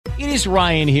It is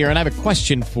Ryan here, and I have a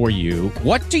question for you.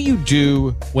 What do you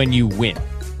do when you win?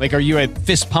 Like, are you a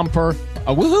fist pumper,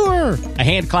 a woohooer, a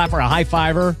hand clapper, a high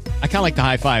fiver? I kind of like the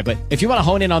high five, but if you want to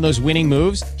hone in on those winning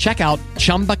moves, check out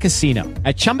Chumba Casino.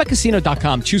 At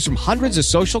ChumbaCasino.com, choose from hundreds of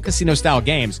social casino-style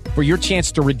games for your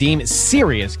chance to redeem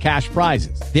serious cash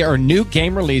prizes. There are new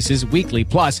game releases weekly,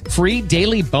 plus free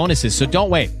daily bonuses. So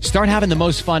don't wait. Start having the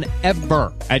most fun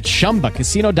ever at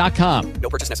ChumbaCasino.com. No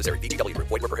purchase necessary. VGW. Void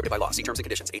where prohibited by law. See terms and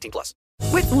conditions. 18+.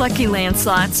 With Lucky Land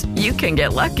Slots, you can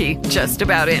get lucky just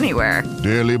about anywhere.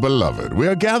 Dearly beloved, we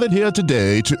are gathered here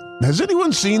today to... Has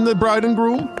anyone seen the bride and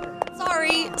groom?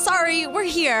 Sorry, we're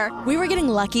here. We were getting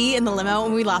lucky in the limo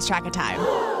and we lost track of time.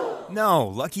 No,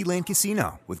 Lucky Land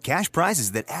Casino, with cash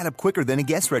prizes that add up quicker than a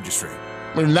guest registry.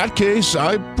 In that case,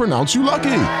 I pronounce you lucky.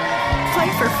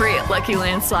 Play for free at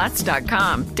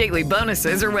LuckyLandSlots.com. Daily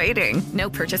bonuses are waiting. No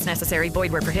purchase necessary.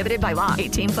 Void where prohibited by law.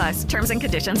 18+. Terms and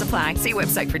conditions apply. See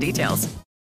website for details.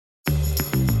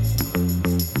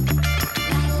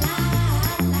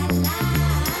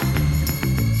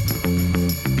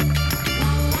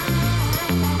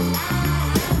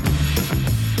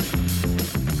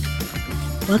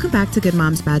 Welcome back to Good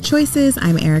Moms Bad Choices.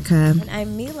 I'm Erica. And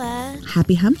I'm Milah.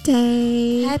 Happy hump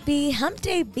day. Happy hump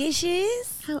day,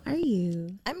 bitches. How are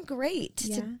you? I'm great.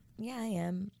 Yeah. Yeah, I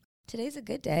am. Today's a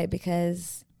good day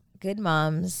because Good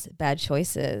Moms Bad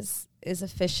Choices is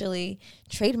officially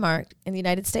trademarked in the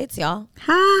United States, y'all. Ha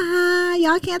ha.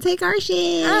 Y'all can't take our shit.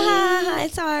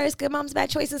 It's ours. Good Moms Bad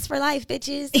Choices for life,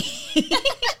 bitches.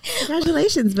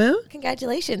 Congratulations, boo.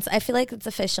 Congratulations. I feel like it's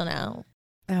official now.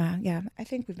 Yeah, I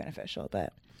think we've been official,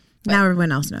 but now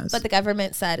everyone else knows. But the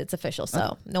government said it's official,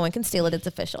 so no one can steal it. It's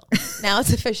official. Now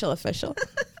it's official.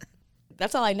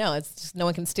 That's all I know. It's just no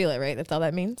one can steal it, right? That's all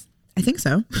that means? I think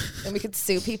so. And we could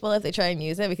sue people if they try and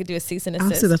use it. We could do a cease and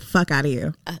desist. I'll sue the fuck out of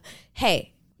you.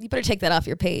 Hey, you better take that off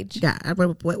your page. Yeah.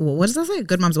 What does that say?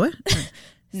 Good Moms what?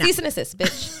 No. Cease and desist,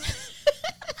 bitch.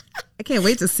 I can't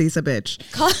wait to cease a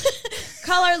bitch.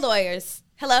 Call our lawyers.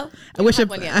 Hello? I wish a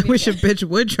bitch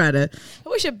would try to. I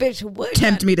wish a bitch would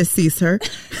tempt me to cease her.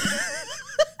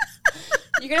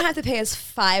 You're going to have to pay us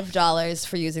 $5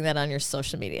 for using that on your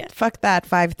social media. Fuck that,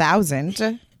 5,000.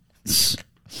 I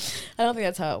don't think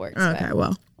that's how it works. Okay,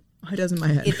 well, it does in my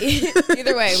head.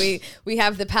 Either way, we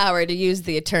have the power to use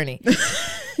the attorney.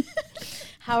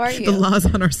 How are you? The law's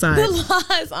on our side. The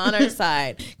law's on our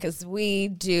side because we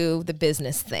do the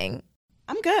business thing.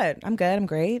 I'm good. I'm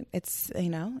great. It's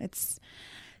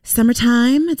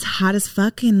summertime. It's hot as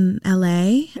fuck in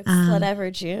LA. It's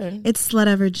Slutever June. It's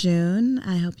Slutever June.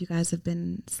 I hope you guys have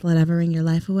been slutevering your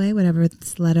life away, whatever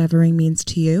slutevering means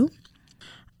to you.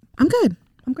 I'm good.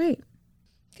 I'm great.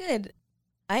 Good.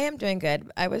 I am doing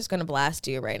good. I was going to blast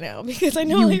you right now because I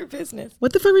know all your business.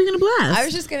 What the fuck were you going to blast? I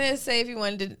was just going to say if you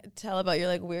wanted to tell about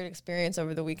your weird experience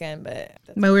over the weekend, but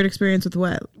my weird experience with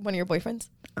what? One of your boyfriends?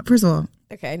 First of all,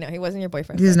 okay, no, he wasn't your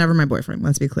boyfriend. He was never my boyfriend.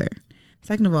 Let's be clear.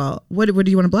 Second of all, what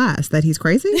do you want to blast? That he's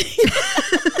crazy?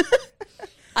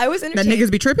 I was entertained. That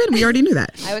niggas be tripping? We already knew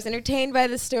that. I was entertained by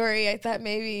the story. I thought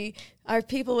maybe our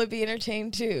people would be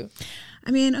entertained too.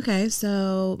 I mean, okay,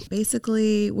 so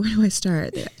basically, where do I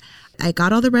start? I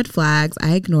got all the red flags.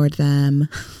 I ignored them.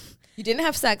 You didn't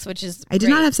have sex, which is I did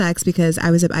not have sex because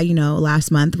I was, last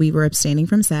month we were abstaining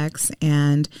from sex.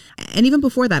 And even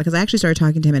before that, because I actually started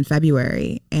talking to him in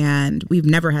February and we've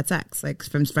never had sex, like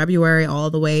from February all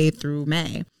the way through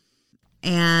May.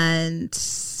 And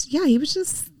yeah, he was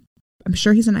just, I'm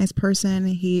sure he's a nice person.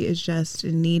 He is just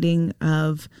needing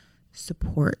of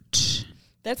support.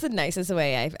 That's the nicest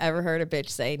way I've ever heard a bitch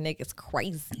say, Nick is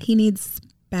crazy. He needs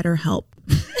better help.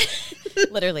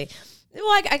 Literally. Well,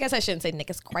 I guess I shouldn't say Nick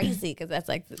is crazy because that's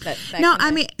like that. No,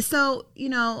 I mean, so,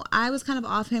 I was kind of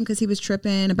off him because he was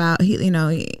tripping about, he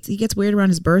gets weird around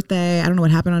his birthday. I don't know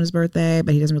what happened on his birthday,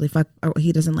 but he doesn't really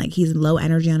he's low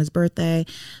energy on his birthday.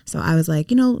 So I was like,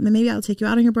 maybe I'll take you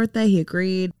out on your birthday. He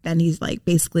agreed. Then he's like,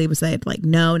 basically was like,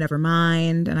 no, never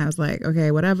mind. And I was like,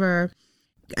 okay, whatever.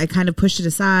 I kind of pushed it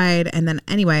aside. And then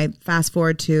anyway, fast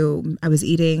forward to, I was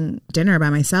eating dinner by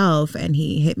myself and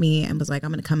he hit me and was like,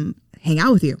 I'm going to come hang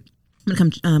out with you. I'm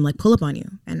going to come pull up on you.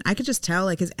 And I could just tell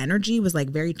his energy was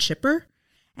very chipper.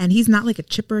 And he's not a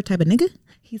chipper type of nigga.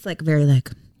 He's very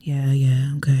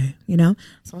yeah, okay.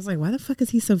 So I was like, why the fuck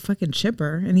is he so fucking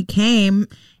chipper? And he came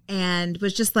and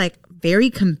was just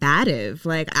very combative.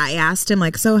 I asked him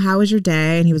so how was your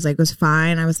day? And he was like, it was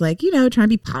fine. I was like, trying to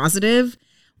be positive.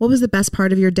 What was the best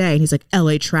part of your day? And he's like,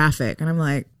 LA traffic. And I'm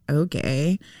like,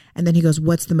 okay. And then he goes,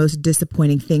 what's the most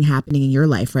disappointing thing happening in your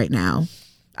life right now?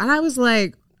 And I was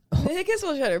like, I guess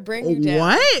we'll try to bring you down.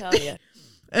 What?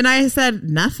 And I said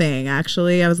nothing,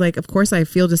 actually. I was like, of course I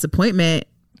feel disappointment,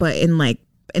 but in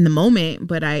the moment,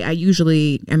 but I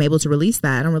usually am able to release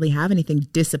that. I don't really have anything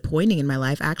disappointing in my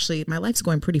life. Actually, my life's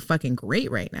going pretty fucking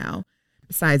great right now,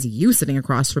 besides you sitting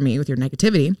across from me with your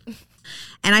negativity.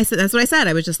 And I said, that's what I said.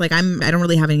 I was just like, I don't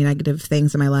really have any negative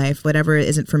things in my life. Whatever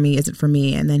isn't for me, isn't for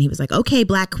me. And then he was like, okay,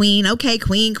 black queen. Okay,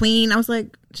 queen. I was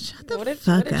like, shut the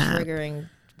fuck up. What a triggering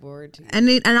word.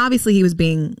 And obviously he was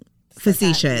being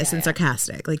facetious and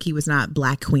sarcastic. Like he was not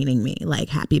black queening me like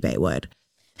Happy Bay would.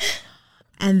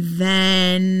 And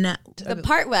then the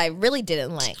part where I really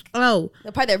didn't like. Oh.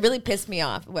 The part that really pissed me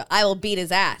off. Well, I will beat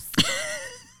his ass.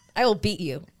 I will beat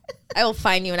you. I will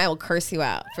find you and I will curse you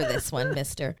out for this one,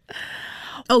 mister.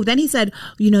 Oh, then he said,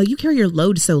 you carry your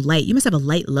load so light. You must have a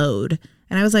light load.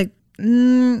 And I was like,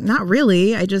 not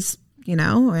really. I just,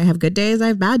 I have good days. I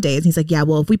have bad days. And he's like, yeah,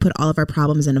 well, if we put all of our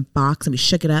problems in a box and we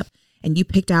shook it up and you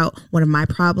picked out one of my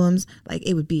problems, like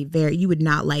it would be you would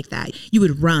not like that. You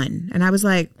would run. And I was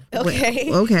like,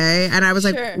 okay. And I was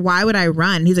like, why would I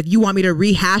run? He's like, you want me to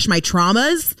rehash my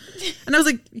traumas? And I was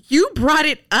like, you brought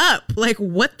it up. Like,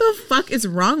 what the fuck is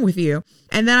wrong with you?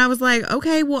 And then I was like,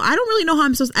 okay, well, I don't really know how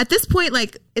I'm supposed to, at this point,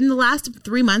 like in the last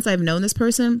 3 months I've known this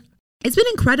person, it's been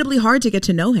incredibly hard to get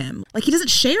to know him. Like he doesn't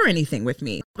share anything with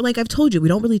me. Like I've told you, we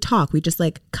don't really talk. We just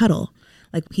like cuddle.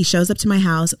 Like he shows up to my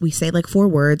house, we say like 4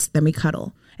 words, then we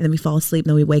cuddle and then we fall asleep and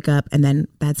then we wake up and then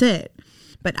that's it.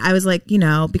 But I was like,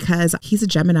 because he's a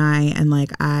Gemini and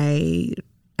like I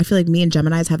feel like me and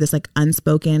Geminis have this like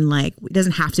unspoken, like it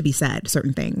doesn't have to be said,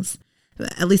 certain things.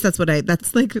 At least that's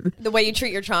like the way you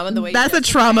treat your trauma.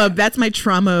 That's my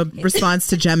trauma response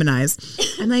to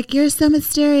Geminis. I'm like, you're so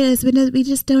mysterious. We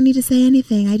just don't need to say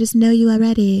anything. I just know you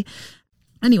already.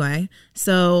 Anyway,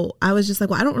 so I was just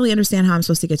like, well, I don't really understand how I'm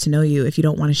supposed to get to know you if you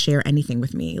don't want to share anything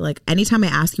with me. Like anytime I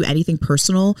ask you anything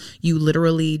personal, you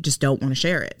literally just don't want to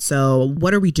share it. So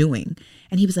what are we doing?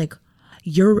 And he was like,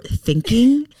 your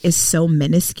thinking is so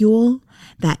minuscule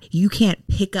that you can't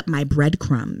pick up my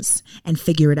breadcrumbs and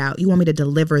figure it out. You want me to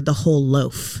deliver the whole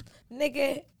loaf.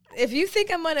 Nigga, if you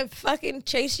think I'm gonna fucking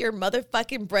chase your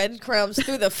motherfucking breadcrumbs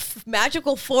through the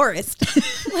magical forest,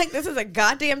 like this is a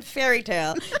goddamn fairy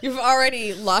tale, you've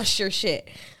already lost your shit.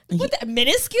 What the,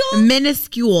 minuscule?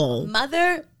 Minuscule.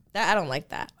 Mother, I don't like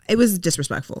that. It was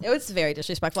disrespectful. It was very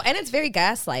disrespectful. And it's very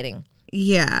gaslighting.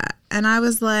 Yeah. And I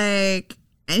was like...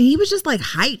 And he was just like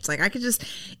hyped. Like I could just,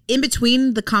 in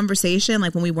between the conversation,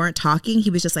 like when we weren't talking, he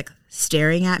was just like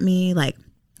staring at me, like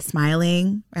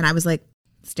smiling. And I was like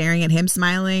staring at him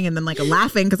smiling and then like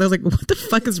laughing because I was like, what the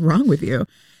fuck is wrong with you?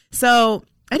 So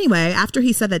anyway, after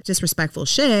he said that disrespectful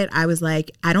shit, I was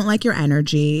like, I don't like your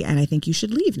energy and I think you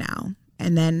should leave now.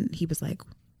 And then he was like,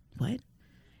 what?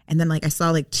 And then like I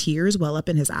saw like tears well up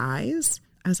in his eyes.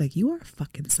 I was like, you are a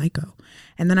fucking psycho.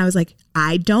 And then I was like,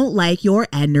 I don't like your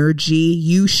energy.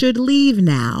 You should leave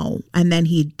now. And then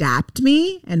he dapped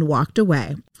me and walked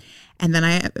away. And then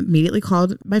I immediately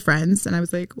called my friends and I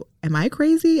was like, am I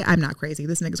crazy? I'm not crazy.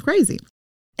 This nigga's crazy.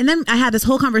 And then I had this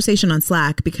whole conversation on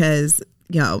Slack because,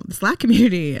 the Slack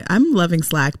community, I'm loving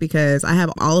Slack because I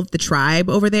have all of the tribe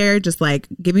over there just like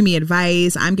giving me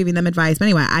advice. I'm giving them advice. But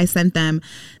anyway, I sent them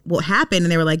what happened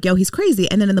and they were like, yo, he's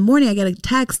crazy. And then in the morning I get a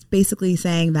text basically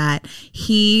saying that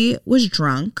he was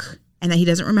drunk and that he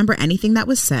doesn't remember anything that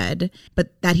was said,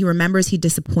 but that he remembers he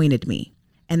disappointed me.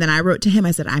 And then I wrote to him,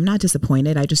 I said, I'm not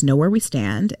disappointed. I just know where we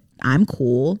stand. I'm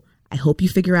cool. I hope you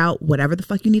figure out whatever the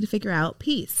fuck you need to figure out.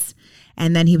 Peace.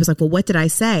 And then he was like, well, what did I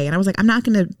say? And I was like, I'm not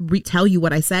going to retell you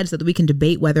what I said so that we can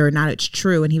debate whether or not it's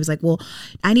true. And he was like, well,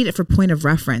 I need it for point of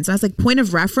reference. And I was like, point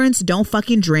of reference, don't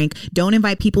fucking drink. Don't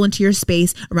invite people into your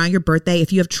space around your birthday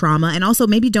if you have trauma. And also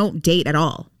maybe don't date at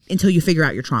all until you figure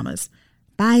out your traumas.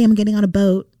 Bye, I'm getting on a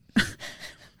boat.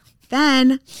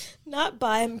 Then... Not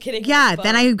bye, I'm kidding. Yeah,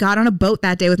 then I got on a boat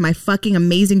that day with my fucking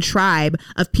amazing tribe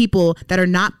of people that are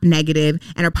not negative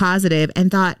and are positive and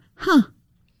thought,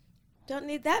 don't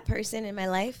need that person in my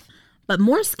life. But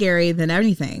more scary than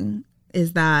anything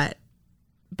is that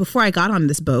before I got on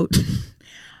this boat,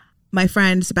 my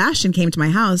friend Sebastian came to my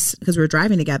house because we were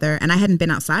driving together and I hadn't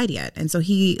been outside yet. And so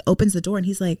he opens the door and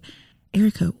he's like,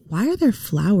 Erica, why are there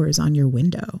flowers on your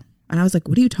window? And I was like,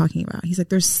 what are you talking about? He's like,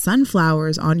 there's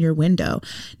sunflowers on your window.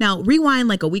 Now, rewind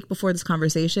like a week before this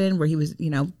conversation where he was,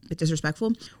 a bit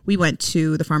disrespectful. We went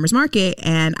to the farmer's market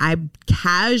and I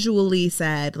casually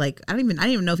said, like, I didn't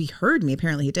even know if he heard me.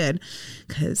 Apparently he did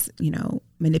because,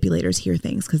 manipulators hear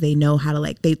things because they know how to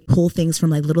like, they pull things from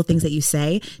like little things that you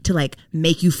say to like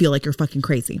make you feel like you're fucking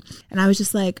crazy. And I was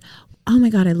just like, oh my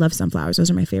God, I love sunflowers.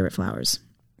 Those are my favorite flowers.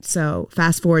 So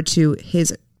fast forward to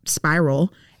his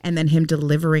spiral and then him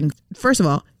delivering, first of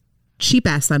all, cheap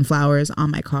ass sunflowers on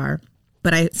my car.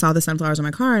 But I saw the sunflowers on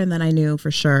my card, and then I knew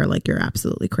for sure, like, you're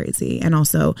absolutely crazy. And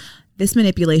also, this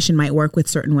manipulation might work with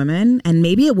certain women, and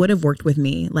maybe it would have worked with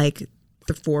me like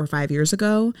 4 or 5 years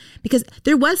ago, because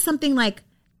there was something like,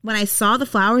 when I saw the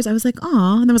flowers, I was like,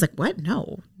 oh, and I was like, what?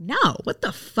 No, what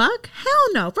the fuck?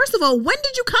 Hell no. First of all, when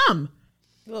did you come?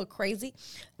 A little crazy.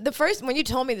 When you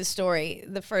told me the story,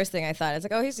 the first thing I thought is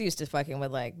like, oh, he's used to fucking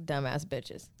with like dumbass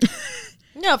bitches.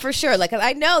 No, for sure. Like,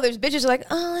 I know there's bitches who are like,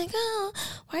 oh,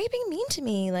 why are you being mean to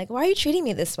me? Like, why are you treating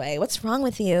me this way? What's wrong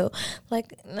with you?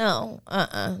 Like, no,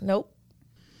 nope.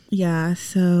 Yeah,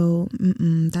 so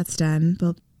that's done.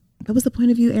 But what was the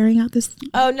point of you airing out this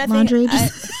laundry?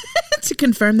 To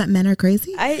confirm that men are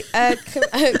crazy? I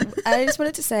just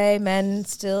wanted to say men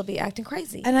still be acting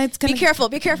crazy. And be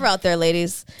careful out there,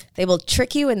 ladies. They will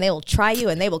trick you and they will try you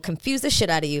and they will confuse the shit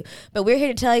out of you. But we're here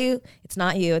to tell you it's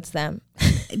not you, it's them.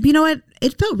 You know what?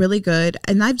 It felt really good.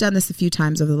 And I've done this a few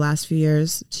times over the last few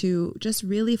years to just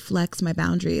really flex my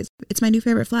boundaries. It's my new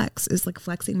favorite flex, is like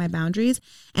flexing my boundaries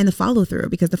and the follow through,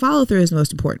 because the follow through is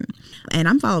most important. And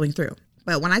I'm following through.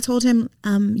 But when I told him,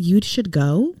 you should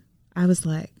go, I was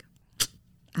like,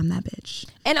 I'm that bitch.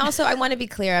 And also, I want to be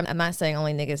clear. I'm not saying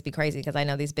only niggas be crazy, because I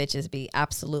know these bitches be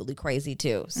absolutely crazy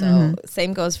too. So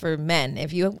same goes for men.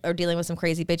 If you are dealing with some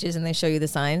crazy bitches and they show you the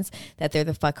signs that they're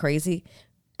the fuck crazy,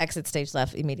 exit stage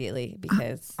left immediately,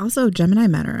 because... Also, Gemini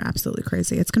men are absolutely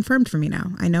crazy. It's confirmed for me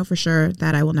now. I know for sure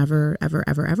that I will never, ever,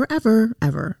 ever, ever, ever,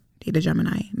 ever date a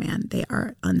Gemini man. They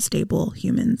are unstable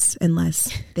humans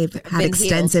unless they've had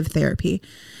extensive therapy.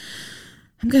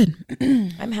 I'm good.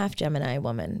 I'm half Gemini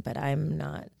woman, but I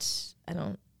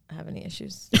don't have any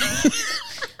issues.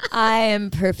 I am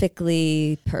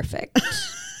perfectly perfect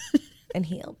and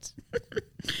healed.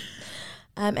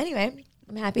 Anyway,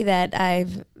 I'm happy that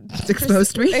I've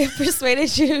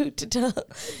persuaded you to tell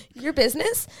your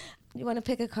business. You want to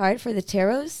pick a card for the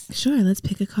tarots? Sure, let's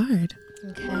pick a card.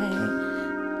 Okay.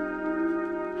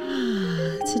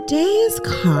 Today's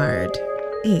card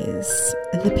is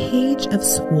the Page of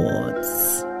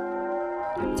Swords.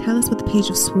 Tell us what the Page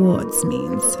of Swords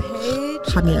means.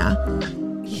 Hamila.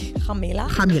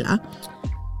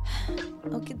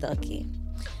 Okie dokie.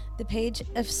 The Page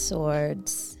of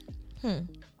Swords.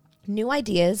 New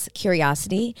ideas,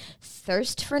 curiosity,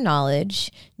 thirst for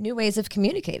knowledge, new ways of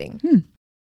communicating.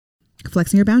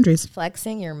 Flexing your boundaries.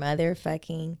 Flexing your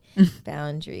motherfucking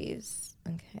boundaries.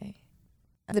 Okay.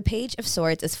 The Page of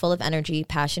Swords is full of energy,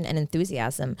 passion, and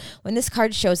enthusiasm. When this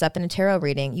card shows up in a tarot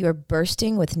reading, you are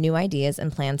bursting with new ideas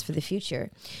and plans for the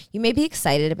future. You may be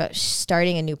excited about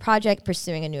starting a new project,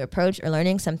 pursuing a new approach, or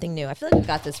learning something new. I feel like we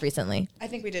got this recently. I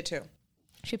think we did too.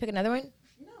 Should we pick another one?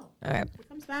 No. All right. It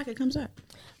comes back. It comes up.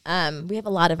 We have a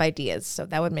lot of ideas, so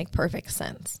that would make perfect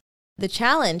sense. The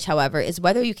challenge, however, is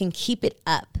whether you can keep it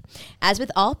up. As with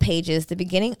all pages, the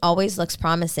beginning always looks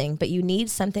promising, but you need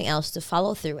something else to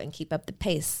follow through and keep up the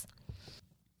pace.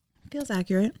 Feels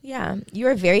accurate. Yeah. You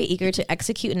are very eager to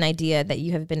execute an idea that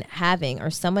you have been having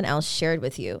or someone else shared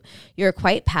with you. You're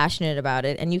quite passionate about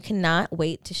it, and you cannot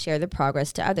wait to share the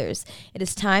progress to others. It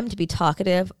is time to be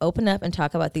talkative, open up, and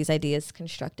talk about these ideas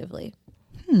constructively.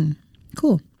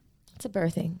 Cool. It's a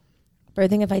birthing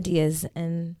of ideas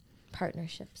and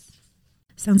partnerships.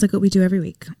 Sounds like what we do every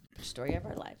week. Story of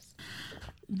our lives.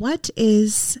 What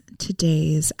is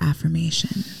today's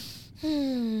affirmation?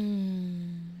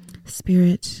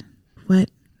 Spirit,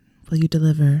 what will you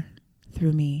deliver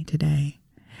through me today?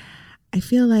 I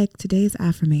feel like today's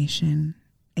affirmation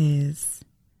is,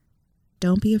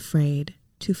 don't be afraid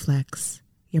to flex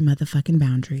your motherfucking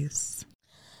boundaries.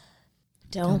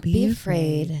 Don't be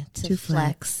afraid to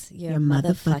flex your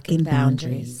motherfucking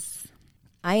boundaries.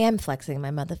 I am flexing my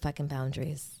motherfucking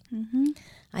boundaries.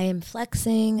 I am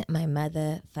flexing my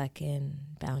motherfucking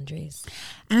boundaries.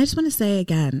 And I just want to say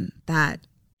again that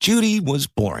Judy was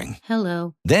boring.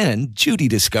 Hello. Then Judy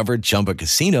discovered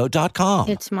ChumbaCasino.com.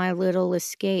 It's my little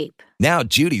escape. Now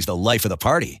Judy's the life of the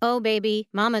party. Oh, baby,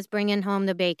 mama's bringing home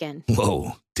the bacon.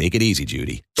 Whoa, take it easy,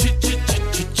 Judy.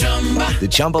 The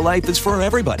Chumba life is for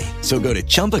everybody. So go to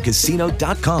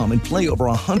ChumbaCasino.com and play over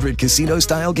 100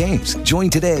 casino-style games. Join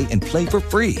today and play for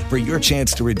free for your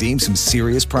chance to redeem some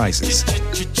serious prizes.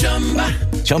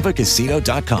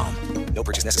 ChumbaCasino.com. No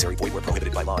purchase necessary. Void where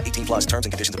prohibited by law. 18 plus terms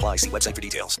and conditions apply. See website for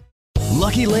details.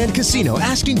 Lucky Land Casino,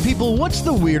 asking people, what's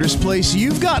the weirdest place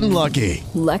you've gotten lucky?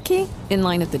 Lucky? In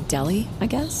line at the deli, I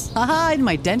guess? Aha, in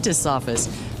my dentist's office.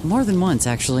 More than once,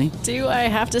 actually. Do I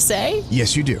have to say?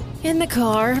 Yes, you do. In the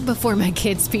car before my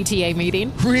kids' PTA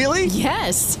meeting. Really?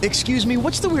 Yes. Excuse me,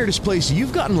 what's the weirdest place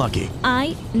you've gotten lucky?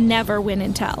 I never win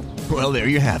and tell. Well, there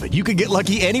you have it. You can get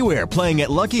lucky anywhere, playing at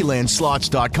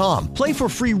LuckyLandSlots.com. Play for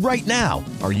free right now.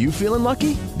 Are you feeling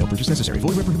lucky? No purchase necessary.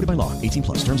 Void where prohibited by law. 18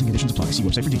 plus. Terms and conditions apply. See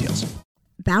website for details.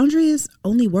 Boundaries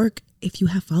only work if you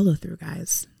have follow through,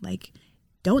 guys. Like,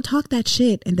 don't talk that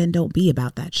shit and then don't be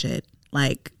about that shit.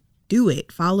 Like, do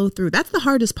it. Follow through. That's the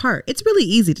hardest part. It's really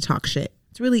easy to talk shit.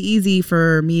 It's really easy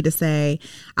for me to say,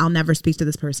 I'll never speak to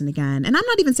this person again. And I'm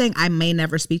not even saying I may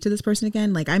never speak to this person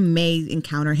again. Like, I may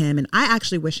encounter him, and I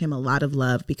actually wish him a lot of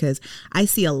love because I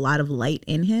see a lot of light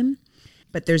in him,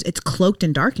 but it's cloaked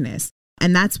in darkness.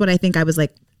 And that's what I think I was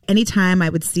like, anytime I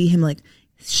would see him like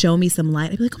show me some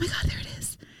light, I'd be like, oh my God, there it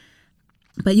is.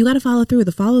 But you got to follow through.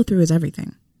 The follow through is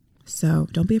everything. So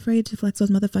don't be afraid to flex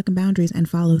those motherfucking boundaries and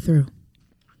follow through.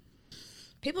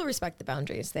 People respect the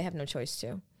boundaries. They have no choice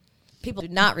to. People do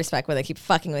not respect when they keep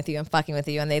fucking with you,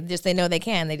 and they know they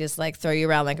can. They just like throw you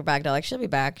around like a rag doll. Like, she'll be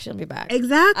back.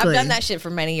 Exactly. I've done that shit for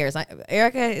many years.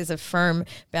 Erica is a firm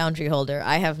boundary holder.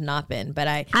 I have not been, but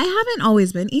I haven't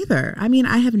always been either. I mean,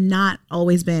 I have not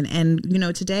always been. And,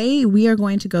 today we are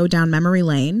going to go down memory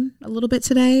lane a little bit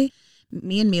today.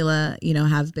 Me and Milah,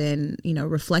 have been,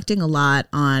 reflecting a lot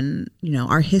on,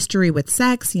 our history with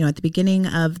sex. At the beginning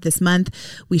of this month,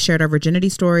 we shared our virginity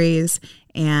stories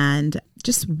and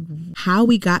just how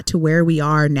we got to where we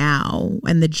are now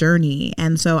and the journey.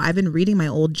 And so I've been reading my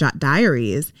old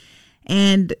diaries,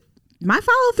 and my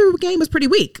follow through game was pretty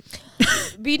weak.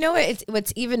 But you know what?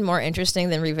 What's even more interesting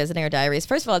than revisiting our diaries?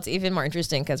 First of all, it's even more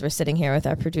interesting because we're sitting here with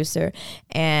our producer,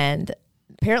 and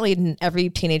apparently every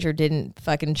teenager didn't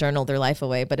fucking journal their life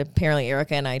away, but apparently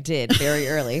Erica and I did very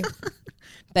early.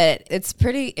 But it's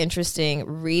pretty interesting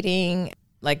reading,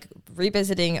 like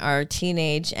revisiting our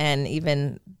teenage and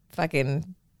even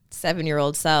fucking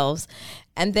 7-year-old selves.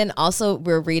 And then also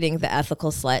we're reading The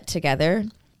Ethical Slut together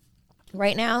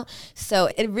right now. So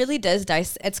it really does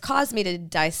it's caused me to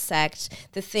dissect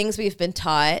the things we've been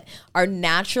taught, our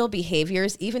natural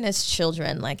behaviors, even as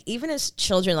children, like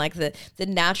the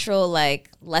natural like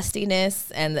lustiness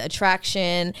and the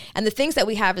attraction and the things that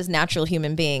we have as natural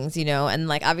human beings, and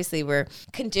like obviously we're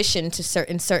conditioned to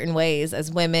certain ways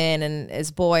as women and as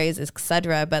boys,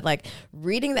 etc. But like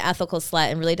reading The Ethical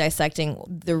Slut and really dissecting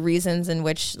the reasons in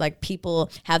which like people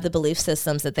have the belief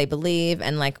systems that they believe,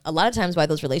 and like a lot of times why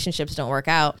those relationships don't work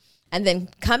out, and then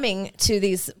coming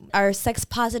to our sex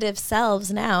positive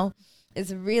selves now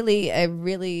is really a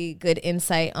really good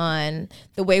insight on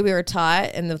the way we were taught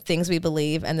and the things we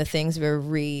believe and the things we're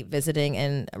revisiting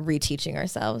and reteaching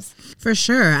ourselves. For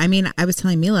sure. I mean, I was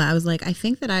telling Milah, I was like, I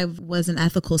think that I was an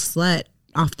ethical slut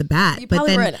off the bat. You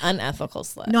probably were an unethical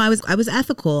slut. No, I was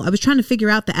ethical. I was trying to figure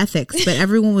out the ethics, but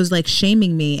everyone was like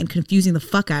shaming me and confusing the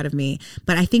fuck out of me.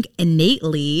 But I think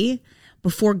innately,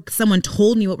 before someone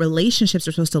told me what relationships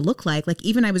are supposed to look like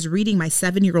even I was reading my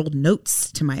 7-year-old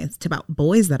notes to about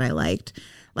boys that I liked.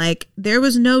 Like, there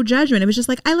was no judgment. It was just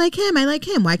like, I like him.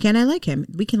 Why can't I like him?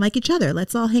 We can like each other.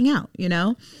 Let's all hang out,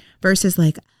 versus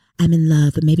like, I'm in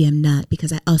love, but maybe I'm not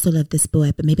because I also love this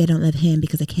boy, but maybe I don't love him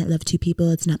because I can't love two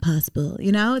people. It's not possible.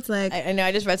 It's like, I know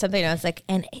I just read something and I was like,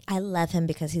 and I love him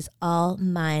because he's all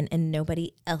mine and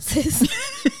nobody else's.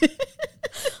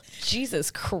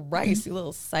 Jesus Christ, you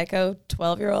little psycho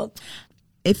 12-year-old.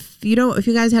 If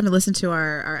you guys haven't listened to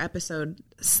our episode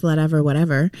Slutever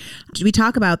whatever, we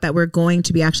talk about that we're going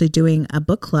to be actually doing a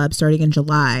book club starting in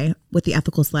July with The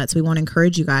Ethical Slut. So we want to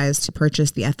encourage you guys to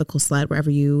purchase The Ethical Slut wherever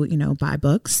you buy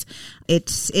books.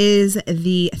 It is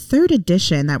the 3rd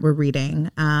edition that we're reading.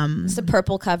 It's a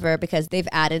purple cover because they've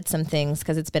added some things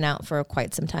because it's been out for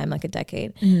quite some time, like a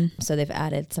decade. Mm-hmm. So they've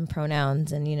added some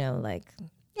pronouns and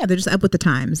yeah, they're just up with the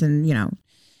times and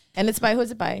And it's by,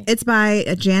 who's it by? It's by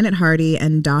Janet Hardy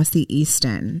and Dossie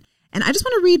Easton. And I just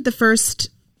want to read the first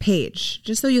page,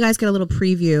 just so you guys get a little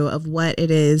preview of what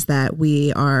it is that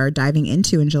we are diving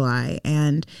into in July.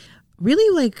 And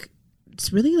really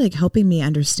it's really helping me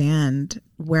understand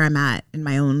where I'm at in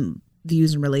my own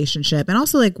views and relationship, and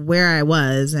also where I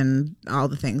was and all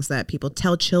the things that people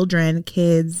tell children,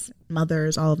 kids,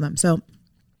 mothers, all of them. So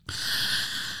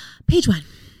page 1.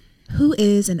 Who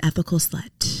is an ethical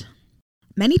slut?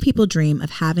 Many people dream of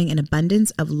having an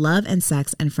abundance of love and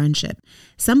sex and friendship.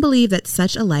 Some believe that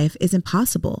such a life is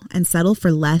impossible and settle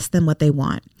for less than what they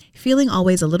want, feeling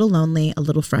always a little lonely, a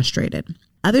little frustrated.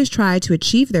 Others try to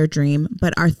achieve their dream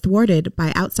but are thwarted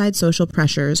by outside social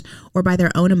pressures or by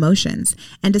their own emotions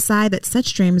and decide that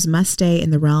such dreams must stay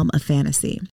in the realm of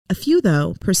fantasy. A few,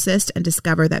 though, persist and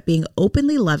discover that being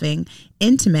openly loving,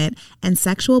 intimate, and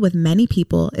sexual with many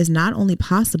people is not only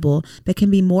possible, but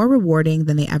can be more rewarding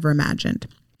than they ever imagined.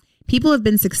 People have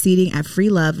been succeeding at free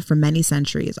love for many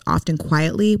centuries, often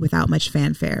quietly, without much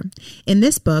fanfare. In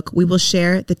this book, we will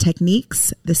share the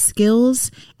techniques, the skills,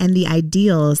 and the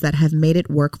ideals that have made it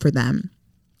work for them.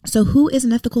 So who is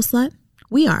an ethical slut?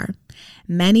 We are.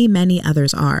 Many, many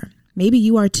others are. Maybe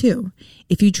you are too.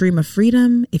 If you dream of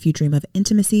freedom, if you dream of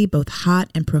intimacy, both hot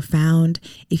and profound,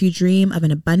 if you dream of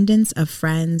an abundance of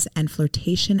friends and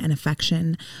flirtation and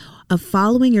affection, of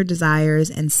following your desires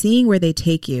and seeing where they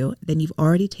take you, then you've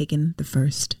already taken the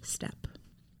first step.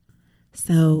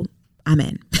 So I'm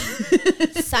in.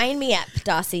 Sign me up,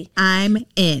 Dossie. I'm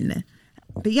in.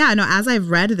 But yeah, no, as I've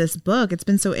read this book, it's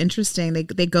been so interesting.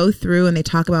 They go through and they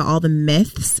talk about all the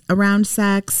myths around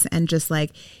sex and just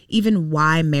like even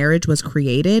why marriage was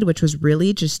created, which was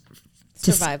really just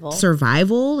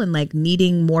survival and like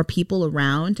needing more people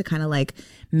around to kind of like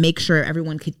make sure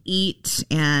everyone could eat.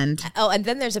 And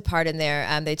then there's a part in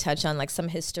there they touch on like some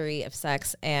history of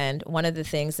sex, and one of the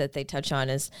things that they touch on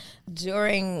is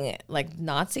during like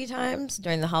Nazi times,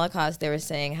 during the Holocaust, they were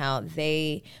saying how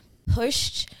they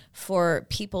pushed for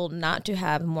people not to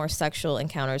have more sexual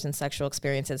encounters and sexual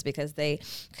experiences because they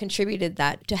contributed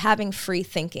that to having free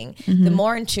thinking. Mm-hmm. The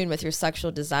more in tune with your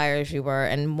sexual desires you were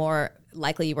and more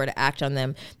likely you were to act on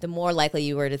them, the more likely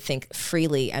you were to think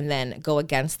freely and then go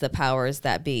against the powers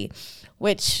that be,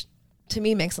 which to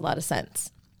me makes a lot of sense.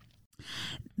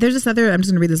 There's this other, I'm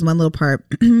just going to read this one little part,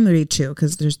 read two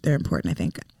because they're important, I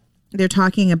think. They're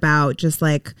talking about just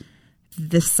like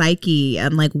the psyche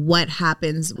and like what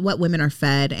happens, what women are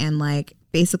fed. And like,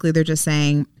 basically they're just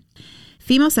saying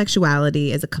female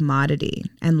sexuality is a commodity,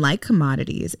 and like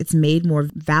commodities, it's made more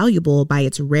valuable by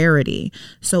its rarity.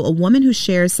 So a woman who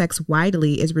shares sex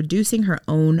widely is reducing her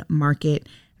own market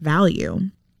value,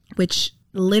 which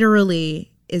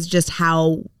literally is just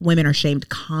how women are shamed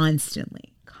constantly.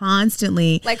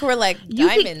 Like we're like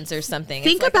diamonds or something.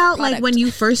 Think about like when you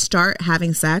first start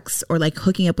having sex or like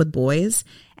hooking up with boys,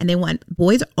 and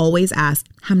boys always ask,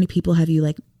 how many people have you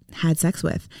like had sex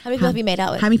with? How many people have you made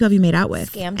out with? How many people have you made out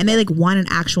with? Scammed and they like want an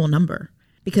actual number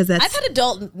because that's. I've had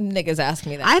adult niggas ask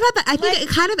me that. I've had that. I think it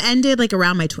kind of ended like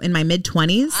around in my mid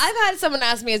 20s. I've had someone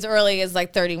ask me as early as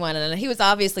like 31, and he was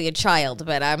obviously a child,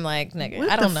 but I'm like, nigga,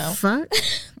 I don't know. Fuck?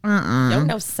 Don't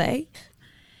know say.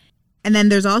 And then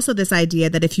there's also this idea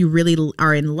that if you really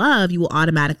are in love, you will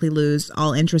automatically lose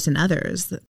all interest in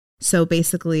others. So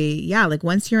basically, yeah, like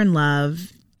once you're in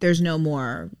love, there's no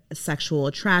more sexual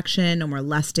attraction, no more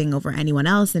lusting over anyone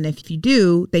else. And if you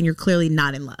do, then you're clearly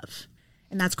not in love.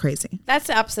 And that's crazy.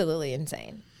 That's absolutely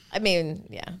insane. I mean,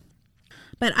 yeah.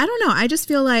 But I don't know. I just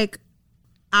feel like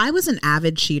I was an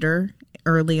avid cheater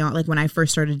early on, like when I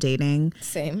first started dating.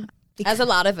 Same. As a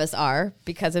lot of us are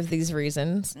because of these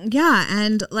reasons. Yeah.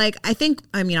 And like,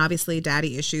 I mean, obviously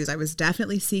daddy issues. I was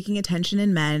definitely seeking attention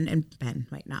in men and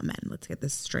not men. Let's get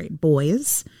this straight.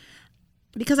 Boys.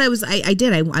 Because I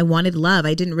wanted love.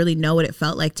 I didn't really know what it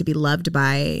felt like to be loved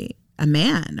by a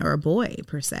man or a boy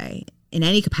per se in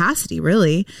any capacity,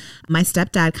 really. My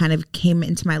stepdad kind of came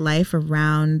into my life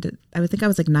around, I would think I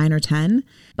was like 9 or 10.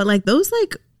 But like those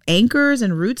like anchors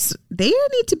and roots, they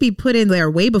need to be put in there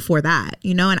way before that,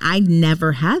 you know, and I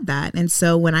never had that. And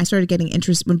so when boys started getting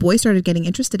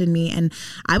interested in me, and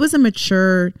I was a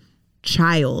mature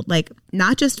child, like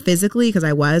not just physically, because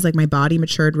I was like, my body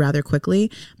matured rather quickly,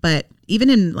 but even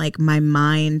in like my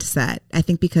mindset, I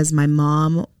think because my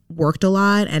mom worked a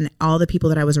lot and all the people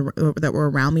that were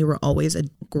around me were always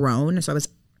grown. So I was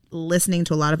listening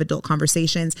to a lot of adult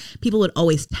conversations. People would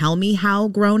always tell me how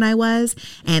grown I was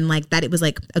and like that it was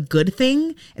like a good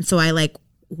thing. And so I like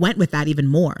went with that even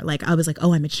more. Like I was like,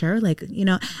 oh, I'm mature. Like, you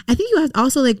know, I think you have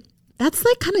also like, that's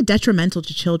like kind of detrimental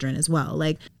to children as well.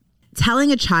 Like telling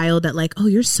a child that like, oh,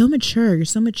 you're so mature. You're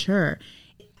so mature.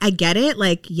 I get it.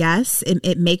 Like, yes,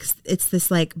 it's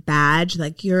this like badge,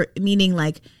 like you're meaning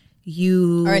like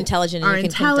you are intelligent,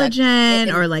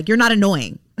 or like you're not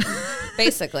annoying.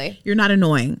 Basically. You're not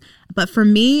annoying. But for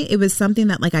me, it was something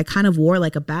that like I kind of wore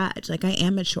like a badge. Like I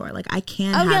am mature. Like I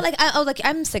can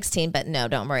I'm 16, but no,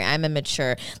 don't worry. I'm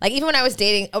immature. Like even when I was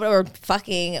dating or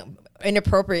fucking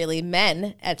inappropriately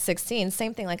men at 16,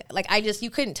 same thing. Like you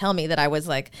couldn't tell me that I was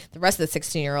like the rest of the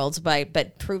 16-year-olds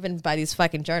but proven by these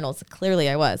fucking journals, clearly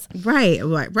I was. Right.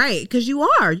 Because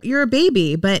you're a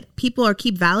baby, but people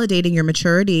keep validating your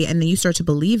maturity, and then you start to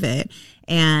believe it.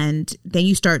 And then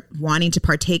you start wanting to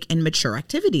partake in mature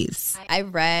activities. I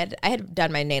had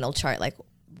done my natal chart like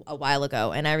a while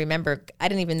ago, and I remember I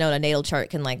didn't even know a natal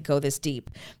chart can like go this deep.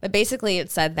 But basically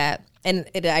it said that, and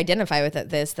it identified with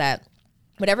this, that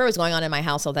whatever was going on in my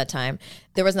household that time,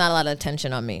 there was not a lot of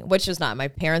attention on me, which was not. My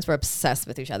parents were obsessed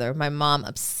with each other. My mom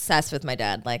obsessed with my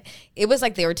dad. Like it was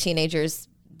like they were teenagers,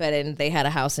 but they had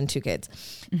a house and 2 kids.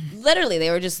 Mm-hmm. Literally, they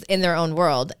were just in their own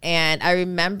world. And I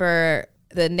remember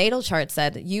the natal chart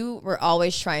said you were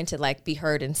always trying to like be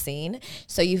heard and seen.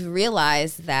 So you've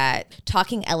realized that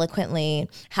talking eloquently,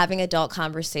 having adult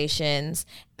conversations,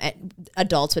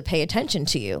 adults would pay attention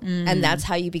to you. And that's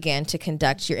how you began to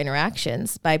conduct your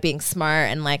interactions, by being smart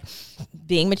and like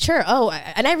being mature.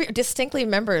 And I distinctly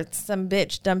remember some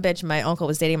dumb bitch, my uncle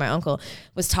was dating my uncle,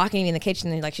 was talking to me in the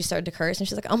kitchen, and like she started to curse, and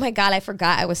she's like, oh my God, I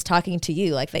forgot I was talking to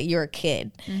you, like that you're a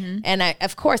kid. And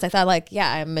of course I thought like,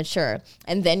 yeah, I'm mature.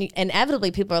 And then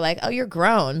inevitably people are like, oh, you're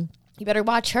grown. You better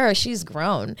watch her. She's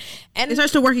grown. And it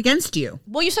starts to work against you.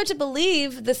 Well, you start to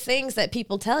believe the things that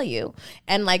people tell you.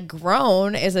 And like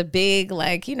grown is a big,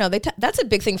 like, you know, that's a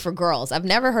big thing for girls. I've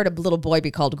never heard a little boy be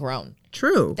called grown.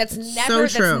 True. That's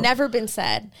never been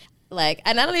said. Like,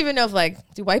 and I don't even know if like,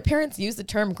 do white parents use the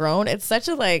term grown? It's such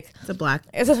a like, it's a black.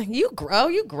 It's like, you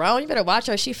grown. You better watch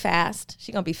her. She fast.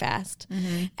 She gonna be fast.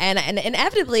 And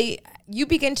inevitably you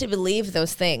begin to believe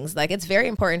those things. Like, it's very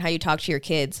important how you talk to your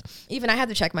kids. Even I had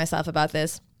to check myself about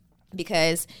this,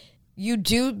 because you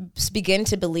do begin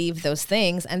to believe those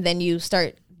things, and then you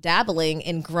start dabbling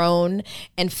in grown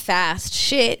and fast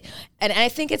shit. And I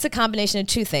think it's a combination of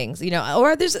two things, you know,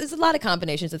 or there's a lot of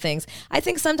combinations of things. I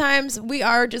think sometimes we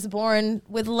are just born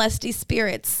with lusty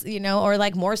spirits, you know, or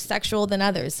like more sexual than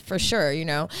others, for sure, you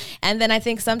know. And then I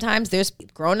think sometimes there's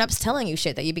grown-ups telling you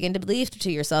shit that you begin to believe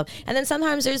to yourself. And then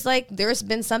sometimes there's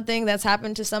been something that's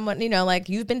happened to someone, you know, like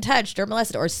you've been touched or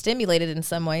molested or stimulated in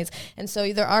some ways. And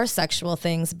so there are sexual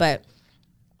things, but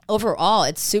overall,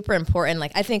 it's super important.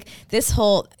 Like, I think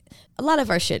a lot of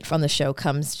our shit from the show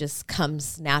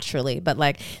comes naturally, but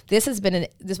like this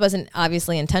wasn't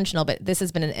obviously intentional, but this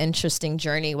has been an interesting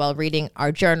journey while reading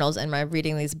our journals and by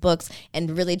reading these books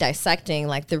and really dissecting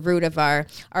like the root of our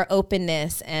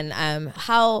openness and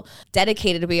how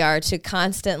dedicated we are to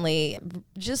constantly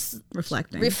just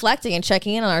reflecting and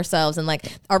checking in on ourselves and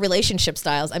like our relationship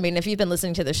styles. I mean, if you've been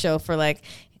listening to the show for like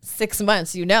 6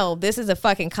 months, you know this is a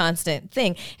fucking constant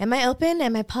thing. Am I open?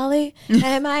 Am I poly?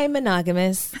 Am I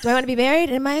monogamous? Do I want to be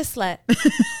married? Am I a slut?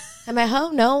 Am I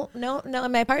hoe? No.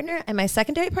 Am I a partner? Am I a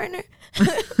secondary partner?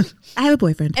 I have a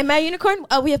boyfriend. Am I a unicorn?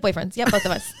 Oh, we have boyfriends. Yeah, both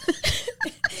of us.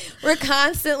 We're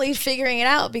constantly figuring it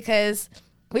out because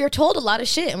we were told a lot of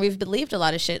shit and we've believed a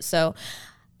lot of shit. So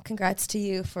congrats to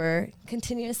you for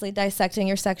continuously dissecting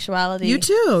your sexuality. You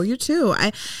too.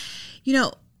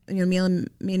 Me and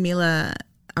Milah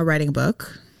are writing a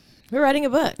book. We're writing a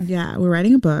book. Yeah, we're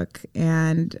writing a book,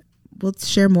 and we'll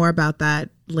share more about that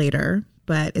later,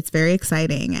 but it's very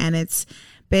exciting, and it's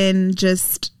been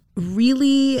just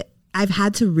really, I've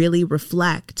had to really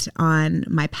reflect on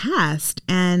my past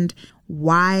and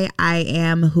why I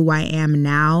am who I am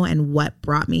now and what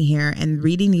brought me here. And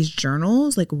reading these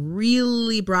journals like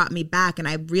really brought me back. And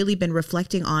I've really been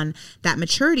reflecting on that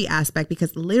maturity aspect,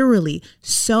 because literally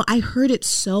I heard it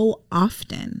so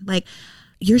often. Like,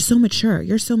 you're so mature.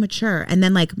 And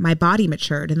then like my body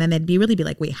matured. And then they'd be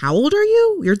like, wait, how old are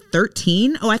you? You're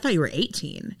 13? Oh, I thought you were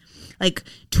 18. Like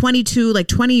 22, like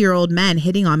 20-year-old men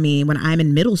hitting on me when I'm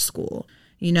in middle school.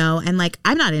 You know, and like,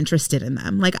 I'm not interested in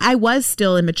them. Like, I was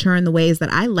still immature in the ways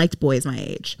that I liked boys my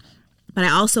age, but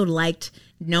I also liked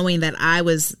knowing that I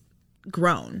was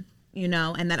grown, you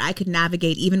know, and that I could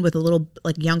navigate even with a little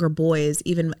like younger boys,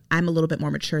 even I'm a little bit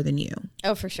more mature than you.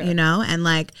 Oh, for sure. You know, and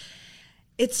like,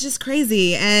 it's just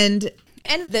crazy. And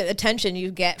the attention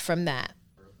you get from that.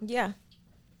 Yeah.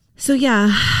 So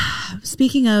yeah,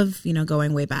 speaking of, you know,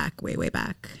 going way back,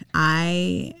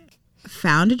 I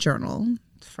found a journal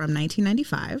from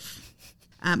 1995.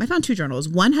 I found two journals.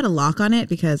 One had a lock on it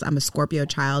because I'm a Scorpio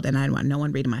child and I didn't want no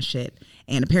one reading my shit.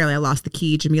 And apparently I lost the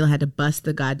key. Jamila had to bust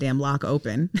the goddamn lock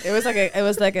open. It was like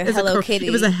a Hello Kitty.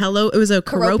 It was a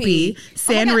Keroppi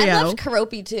Sanrio. Oh my God, I loved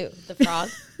Keroppi too, the frog.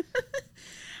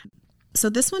 So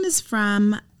this one is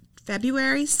from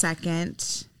February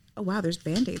 2nd. Oh wow, there's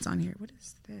Band-Aids on here. What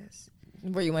is this?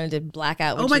 Where you wanted to black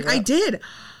out what Oh my, you wrote. I did.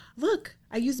 Look,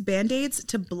 I used Band-Aids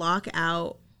to block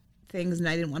out things and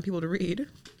I didn't want people to read.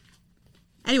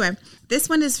 Anyway, this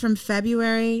one is from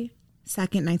February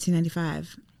 2nd,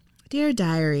 1995. Dear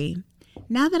Diary,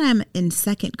 now that I'm in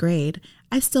 2nd grade,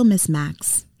 I still miss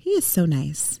Max. He is so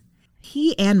nice.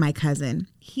 He and my cousin.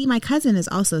 My cousin is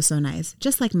also so nice,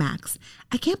 just like Max.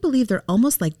 I can't believe they're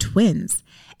almost like twins.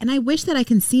 And I wish that I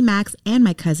can see Max and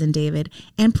my cousin David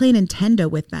and play Nintendo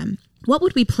with them. What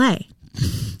would we play?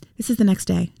 This is the next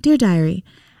day. Dear Diary,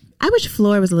 I wish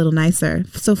Floor was a little nicer.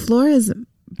 So Floor is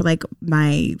like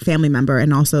my family member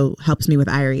and also helps me with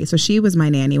Irie. So she was my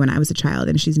nanny when I was a child,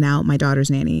 and she's now my daughter's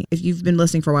nanny. If you've been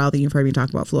listening for a while, then you've heard me talk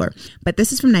about Floor. But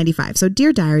this is from 95. So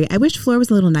dear diary, I wish Floor was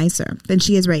a little nicer than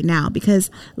she is right now, because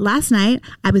last night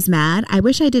I was mad. I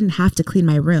wish I didn't have to clean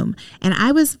my room, and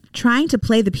I was trying to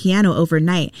play the piano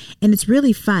overnight, and it's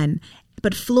really fun.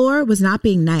 But Floor was not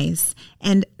being nice,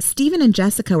 and Steven and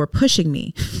Jessica were pushing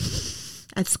me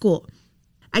at school.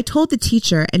 I told the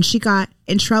teacher, and she got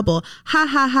in trouble. Ha,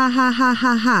 ha, ha, ha, ha,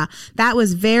 ha, ha. That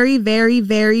was very, very,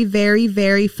 very, very,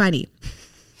 very funny.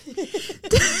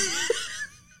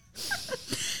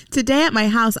 Today at my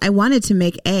house, I wanted to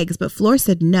make eggs, but Floor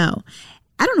said no.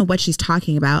 I don't know what she's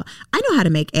talking about. I know how to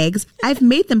make eggs. I've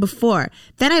made them before.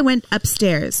 Then I went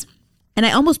upstairs, and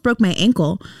I almost broke my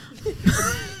ankle.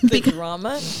 The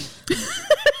drama?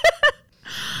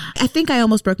 I think I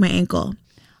almost broke my ankle.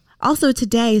 Also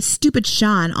today, stupid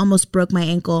Sean almost broke my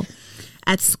ankle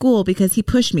at school because he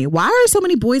pushed me. Why are so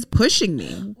many boys pushing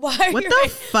me? What the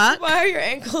fuck? Why are your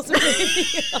ankles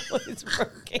always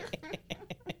broken?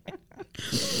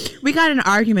 We got in an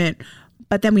argument,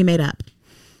 but then we made up.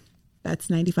 That's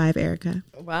 95, Erica.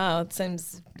 Wow, it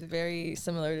seems very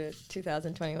similar to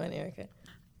 2021, Erica.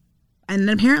 And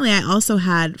then apparently I also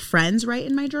had friends write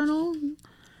in my journal.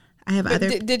 I have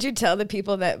other. Did you tell the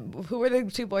people who were the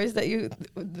two boys that you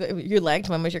liked?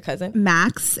 One was your cousin?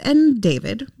 Max and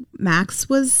David.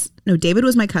 David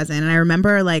was my cousin. And I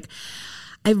remember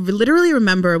I literally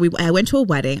remember I went to a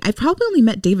wedding. I probably only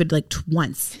met David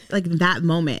once, that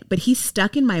moment, but he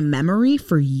stuck in my memory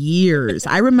for years.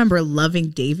 I remember loving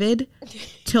David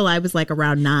till I was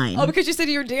around 9. Oh, because you said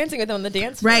you were dancing with him on the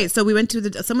dance floor. Right. So we went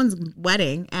to someone's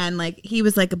wedding, and he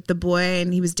was the boy,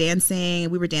 and he was dancing,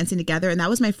 and we were dancing together. And that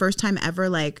was my first time ever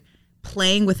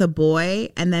playing with a boy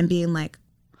and then being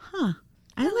huh.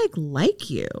 I like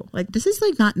you. This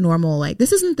is not normal.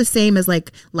 This isn't the same as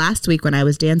last week when I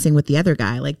was dancing with the other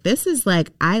guy. This is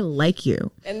I like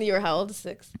you. And you were how old?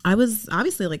 6? I was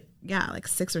obviously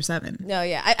 6 or 7. No,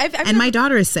 yeah. And my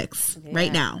daughter is 6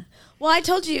 right now. Well, I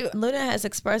told you, Luna has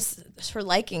expressed her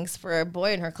likings for a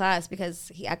boy in her class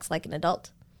because he acts like an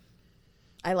adult.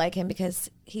 I like him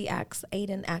because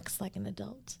Aiden acts like an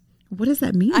adult. What does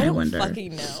that mean? I don't wonder.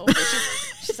 fucking know.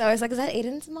 She's always like, is that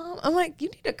Aiden's mom? I'm like, you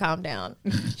need to calm down.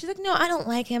 She's like, no, I don't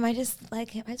like him. I just like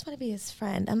him. I just want to be his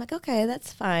friend. I'm like, okay,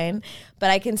 that's fine.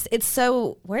 But it's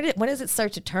so, when does it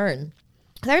start to turn?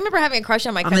 Because I remember having a crush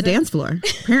on my cousin. On the dance floor,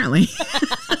 apparently.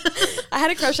 I had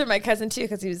a crush on my cousin too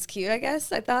because he was cute, I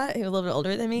guess. I thought he was a little bit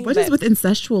older than me. What is with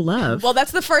incestual love? Well,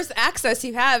 that's the first access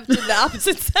you have to the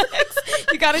opposite sex.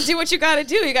 You got to do what you got to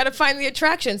do. You got to find the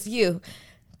attractions. You,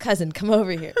 cousin, come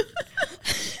over here.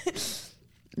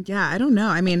 Yeah, I don't know.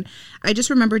 I mean, I just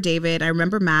remember David. I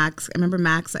remember Max.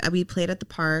 We played at the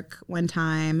park one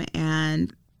time,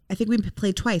 and I think we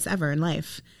played twice ever in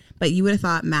life. But you would have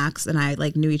thought Max and I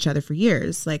knew each other for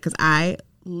years, because I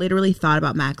literally thought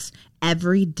about Max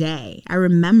every day. I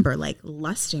remember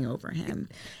lusting over him,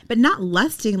 but not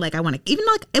lusting I want to. Even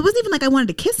it wasn't even I wanted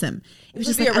to kiss him. It was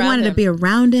just I wanted to be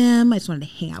around him. I just wanted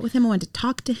to hang out with him. I wanted to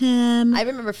talk to him. I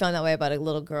remember feeling that way about a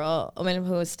little girl. I mean,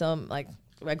 who was still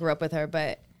I grew up with her,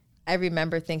 but I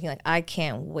remember thinking I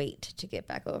can't wait to get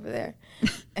back over there.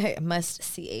 I must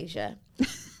see Asia.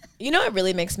 You know, it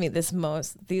really makes me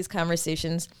these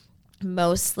conversations.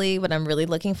 Mostly what I'm really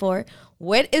looking for.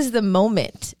 What is the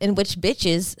moment in which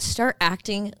bitches start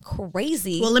acting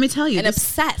crazy? Well, let me tell you. And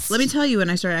obsessed. Let me tell you when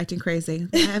I started acting crazy.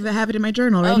 I have it in my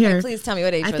journal right okay, here. Please tell me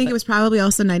what age I think it was probably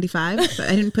also 95. But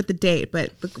I didn't put the date,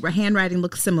 but the handwriting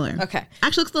looks similar. Okay.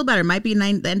 Actually, looks a little better. Might be the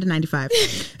end of 95.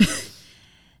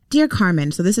 Dear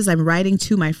Carmen, so I'm writing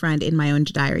to my friend in my own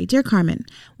diary. Dear Carmen,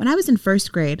 when I was in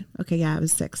first grade, I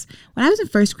was 6. When I was in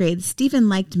first grade, Stephen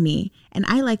liked me and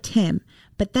I liked him.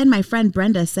 But then my friend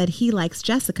Brenda said he likes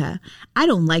Jessica. I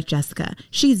don't like Jessica.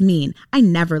 She's mean. I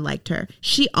never liked her.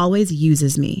 She always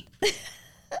uses me.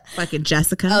 Fucking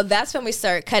Jessica. Oh, that's when we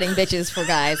start cutting bitches for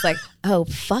guys. Oh,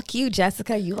 fuck you,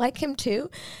 Jessica. You like him too?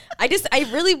 I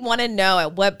really want to know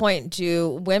at what point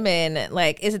do women,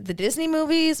 is it the Disney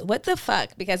movies? What the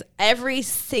fuck? Because every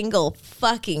single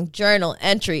fucking journal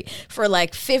entry for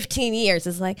 15 years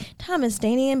is Thomas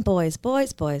Danian, boys,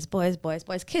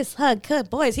 kiss, hug, cut,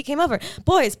 boys, he came over,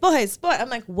 boys. I'm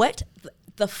like, what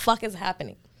the fuck is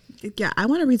happening? Yeah, I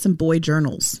want to read some boy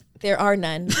journals. There are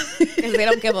none because they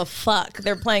don't give a fuck.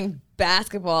 They're playing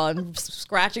basketball and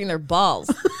scratching their balls,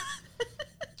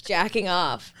 jacking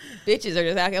off. Bitches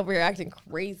are just over here acting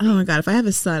crazy. Oh my God. If I have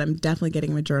a son, I'm definitely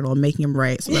getting him a journal and making him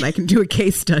write so that I can do a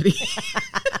case study.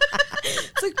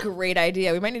 It's a great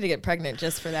idea. We might need to get pregnant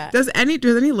just for that. Do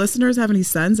any listeners have any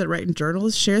sons that write in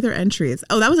journals? Share their entries.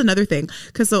 Oh, that was another thing.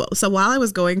 Because so while I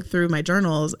was going through my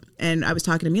journals and I was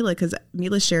talking to Milah, because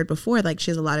Milah shared before, like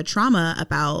she has a lot of trauma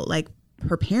about like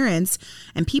her parents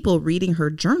and people reading her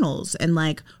journals and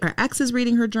like her exes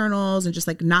reading her journals and just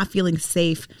like not feeling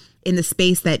safe in the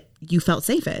space that you felt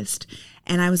safest.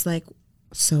 And I was like,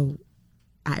 so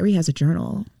Irie has a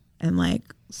journal and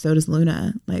like, so does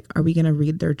Luna. Like, are we going to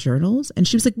read their journals? And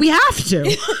she was like, we have to.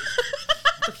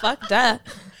 The fuck, duh.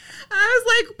 I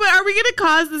was like, but are we going to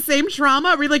cause the same trauma?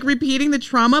 Are we like repeating the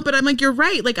trauma? But I'm like, you're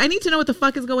right. Like, I need to know what the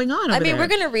fuck is going on over there. We're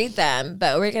going to read them,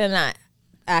 but we're going to not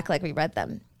act like we read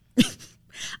them.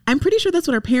 I'm pretty sure that's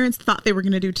what our parents thought they were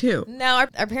going to do too. No,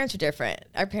 our parents are different.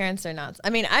 Our parents are not. I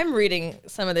mean, I'm reading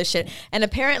some of this shit, and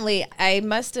apparently I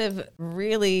must have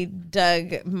really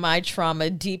dug my trauma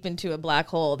deep into a black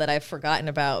hole that I've forgotten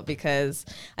about because,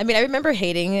 I mean, I remember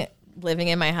hating living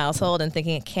in my household and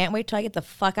thinking, I can't wait till I get the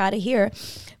fuck out of here.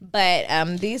 But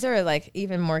these are like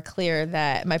even more clear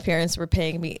that my parents were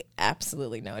paying me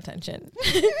absolutely no attention.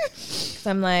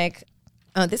 So I'm like,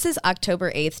 oh, this is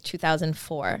October 8th,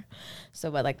 2004. So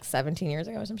what, like 17 years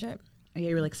ago or some shit? Yeah,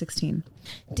 you were like 16.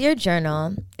 Dear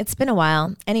Journal, it's been a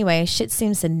while. Anyway, shit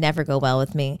seems to never go well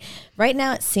with me. Right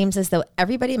now, it seems as though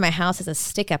everybody in my house has a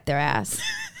stick up their ass.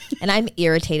 And I'm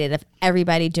irritated of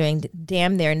everybody doing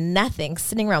damn near nothing,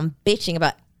 sitting around bitching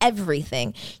about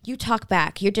everything. You talk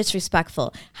back. You're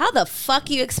disrespectful. How the fuck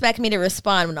you expect me to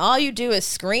respond when all you do is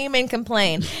scream and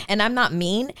complain? And I'm not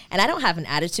mean, and I don't have an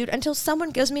attitude until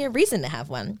someone gives me a reason to have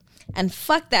one. And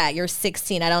fuck that, you're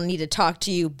 16, I don't need to talk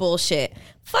to you bullshit.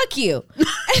 Fuck you.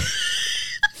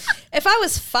 If I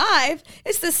was 5,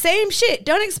 it's the same shit.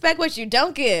 Don't expect what you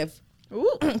don't give.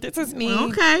 Ooh. This is me.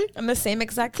 Okay. I'm the same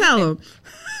exact Tell thing. him.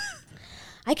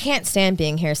 I can't stand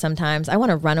being here sometimes. I want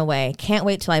to run away. Can't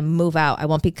wait till I move out. I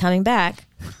won't be coming back.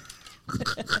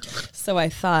 So I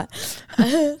thought.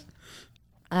 I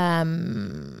can't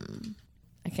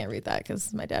read that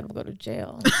because my dad will go to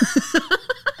jail.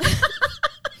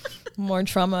 More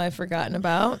trauma I've forgotten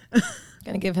about. I'm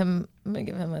gonna give him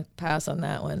a pass on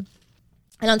that one.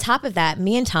 And on top of that,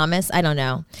 me and Thomas, I don't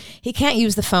know. He can't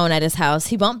use the phone at his house.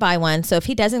 He won't buy one. So if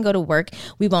he doesn't go to work,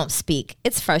 we won't speak.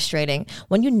 It's frustrating.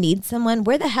 When you need someone,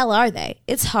 where the hell are they?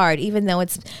 It's hard, even though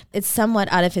it's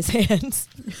somewhat out of his hands.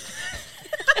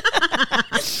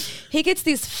 He gets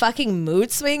these fucking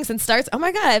mood swings and starts, oh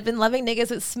my God, I've been loving niggas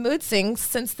with mood swings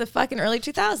since the fucking early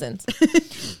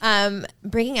 2000s.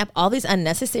 Bringing up all these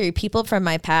unnecessary people from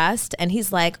my past. And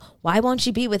he's like, why won't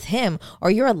you be with him?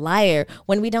 Or you're a liar.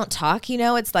 When we don't talk, you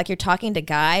know, it's like you're talking to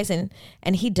guys. And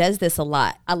he does this a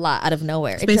lot out of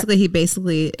nowhere. So he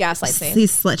basically gaslights me.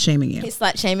 He's slut shaming you. He's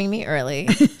slut shaming me early.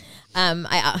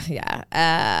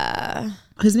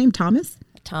 His name Thomas?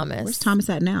 Thomas. Where's Thomas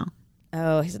at now?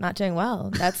 Oh, he's not doing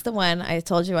well. That's the one I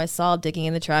told you I saw digging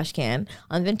in the trash can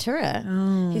on Ventura.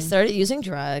 Oh. He started using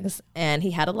drugs, and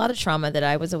he had a lot of trauma that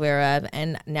I was aware of,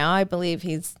 and now I believe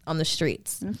he's on the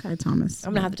streets. Okay, Thomas.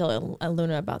 I'm going to have to tell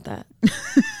Luna about that.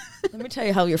 Let me tell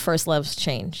you how your first loves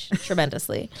change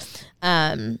tremendously. Okay,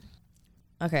 I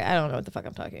don't know what the fuck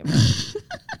I'm talking about.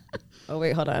 Oh,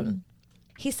 wait, hold on.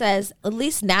 He says, at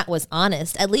least Nat was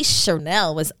honest. At least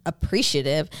Chanel was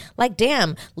appreciative. Like,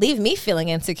 damn, leave me feeling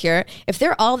insecure. If there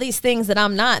are all these things that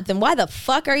I'm not, then why the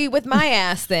fuck are you with my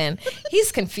ass then?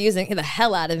 He's confusing the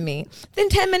hell out of me. Then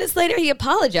 10 minutes later, he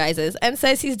apologizes and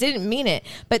says he didn't mean it.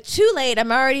 But too late,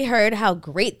 I'm already heard how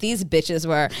great these bitches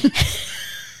were.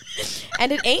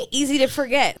 And it ain't easy to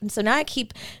forget. And so now I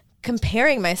keep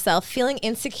comparing myself, feeling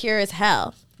insecure as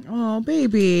hell. Oh,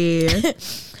 baby.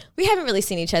 We haven't really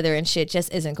seen each other and shit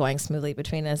just isn't going smoothly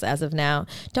between us as of now.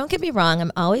 Don't get me wrong.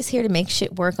 I'm always here to make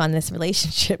shit work on this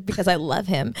relationship because I love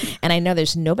him. And I know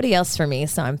there's nobody else for me.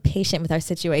 So I'm patient with our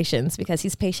situations because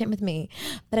he's patient with me.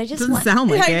 But I just doesn't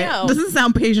sound like it. Doesn't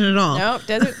sound patient at all. Nope.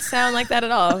 Doesn't sound like that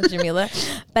at all, Jamila.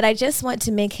 But I just want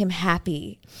to make him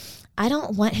happy. I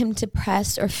don't want him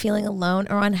depressed or feeling alone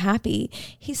or unhappy.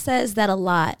 He says that a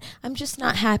lot. I'm just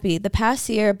not happy. The past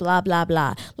year, blah, blah,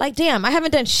 blah. Like, damn, I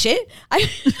haven't done shit.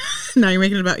 Now you're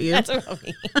making it about you. That's about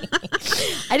me.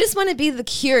 I just want to be the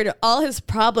cure to all his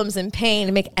problems and pain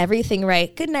and make everything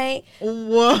right. Good night.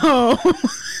 Whoa.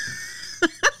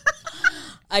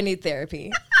 I need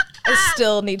therapy. I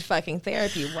still need fucking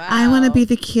therapy. Wow. I want to be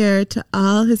the cure to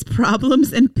all his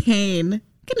problems and pain.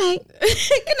 Good night.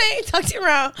 Good night. Talk to you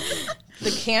around. The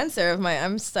cancer of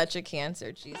I'm such a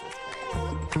cancer. Jesus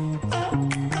Christ.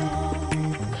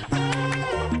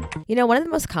 You know, one of the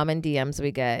most common DMs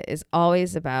we get is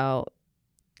always about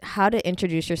how to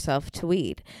introduce yourself to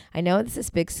weed. I know it's this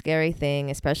big scary thing,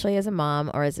 especially as a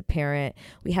mom or as a parent.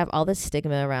 We have all this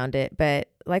stigma around it, but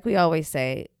like we always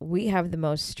say, we have the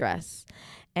most stress.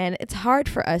 And it's hard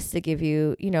for us to give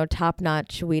you,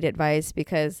 top-notch weed advice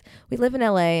because we live in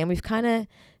LA and we've kind of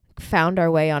found our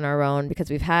way on our own because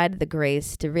we've had the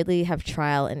grace to really have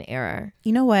trial and error.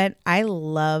 You know what? I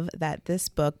love that this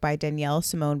book by Danielle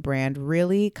Simone Brand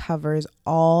really covers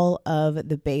all of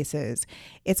the bases.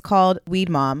 It's called Weed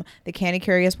Mom, the Candy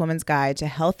Curious Woman's Guide to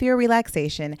Healthier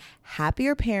Relaxation,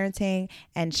 Happier Parenting,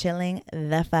 and Chilling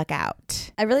the Fuck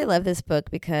Out. I really love this book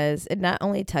because it not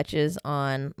only touches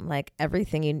on like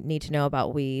everything you need to know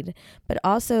about weed, but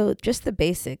also just the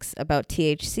basics about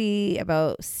THC,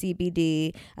 about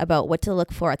CBD, about what to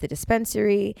look for at the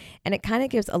dispensary. And it kind of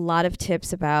gives a lot of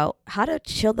tips about how to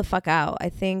chill the fuck out. I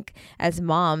think as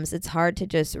moms, it's hard to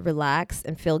just relax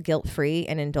and feel guilt-free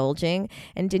and indulging.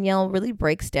 And Danielle really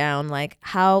breaks down like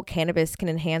how cannabis can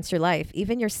enhance your life,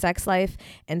 even your sex life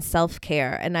and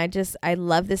self-care. And I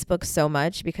love this book so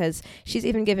much because she's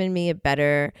even given me a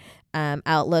better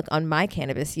outlook on my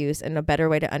cannabis use and a better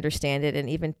way to understand it and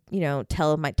even,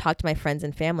 talk to my friends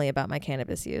and family about my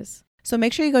cannabis use. So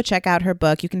make sure you go check out her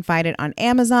book. You can find it on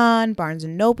Amazon, Barnes &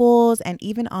 Nobles, and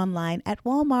even online at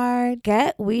Walmart.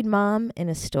 Get Weed Mom in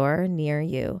a store near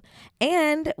you.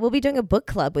 And we'll be doing a book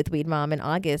club with Weed Mom in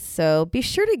August. So be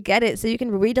sure to get it so you can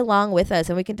read along with us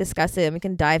and we can discuss it and we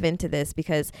can dive into this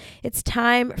because it's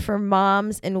time for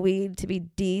moms and weed to be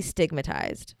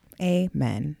destigmatized.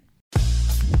 Amen.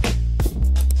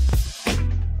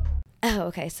 Oh,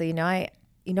 okay. So,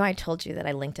 I told you that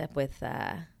I linked up with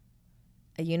a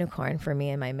unicorn for me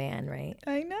and my man, right?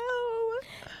 I know.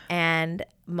 And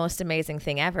most amazing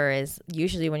thing ever is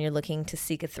usually when you're looking to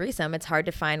seek a threesome, it's hard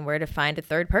to find where to find a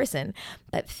third person.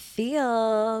 But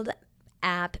Field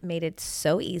app made it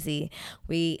so easy.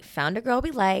 We found a girl we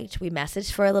liked. We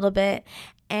messaged for a little bit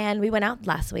and we went out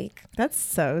last week. That's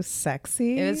so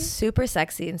sexy. It was super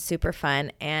sexy and super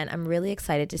fun. And I'm really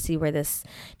excited to see where this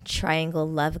triangle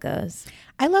love goes.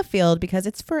 I love Field because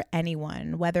it's for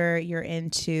anyone, whether you're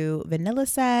into vanilla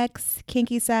sex,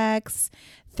 kinky sex,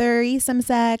 threesome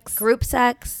sex, group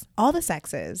sex, all the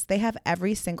sexes. They have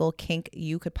every single kink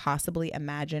you could possibly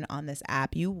imagine on this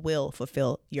app. You will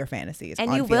fulfill your fantasies.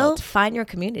 And you will find your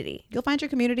community. You'll find your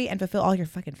community and fulfill all your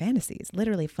fucking fantasies.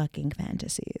 Literally fucking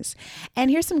fantasies.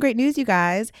 And here's some great news, you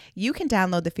guys. You can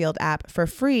download the Field app for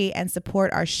free and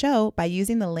support our show by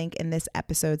using the link in this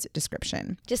episode's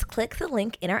description. Just click the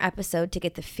link in our episode to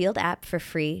get the Field app for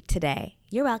free today.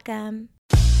 You're welcome.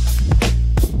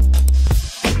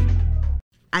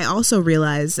 I also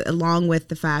realized, along with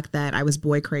the fact that I was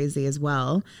boy crazy as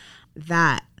well,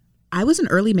 that I was an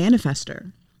early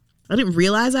manifester. I didn't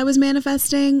realize I was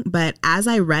manifesting, but as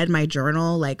I read my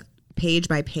journal, like page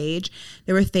by page,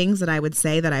 there were things that I would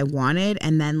say that I wanted,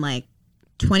 and then like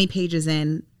 20 pages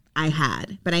in, I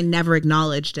had, but I never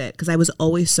acknowledged it because I was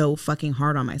always so fucking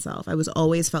hard on myself. I was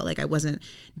always felt like I wasn't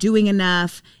doing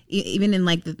enough, even in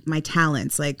like my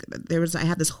talents. Like I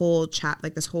have this whole chat,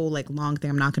 like this whole like long thing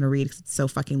I'm not going to read because it's so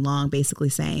fucking long, basically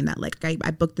saying that like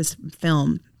I booked this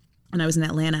film when I was in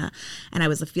Atlanta and I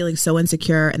was feeling so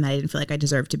insecure and that I didn't feel like I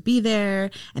deserved to be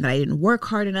there and that I didn't work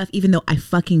hard enough, even though I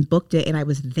fucking booked it and I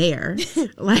was there.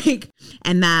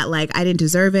 And that like I didn't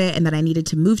deserve it and that I needed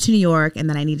to move to New York and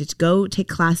that I needed to go take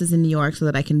classes in New York so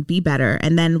that I can be better.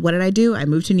 And then what did I do? I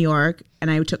moved to New York and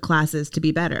I took classes to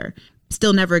be better.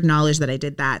 Still never acknowledged that I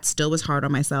did that. Still was hard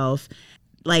on myself.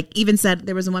 Like even said,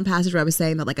 there was one passage where I was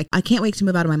saying that like, I can't wait to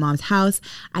move out of my mom's house.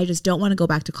 I just don't want to go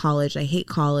back to college. I hate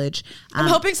college. I'm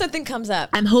hoping something comes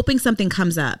up.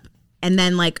 And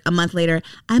then like a month later,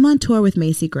 I'm on tour with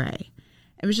Macy Gray.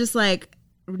 It was just like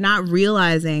not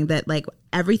realizing that like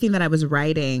everything that I was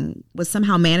writing was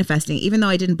somehow manifesting, even though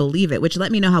I didn't believe it, which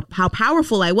let me know how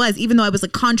powerful I was, even though I was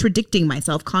like contradicting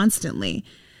myself constantly.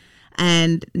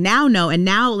 And now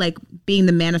like being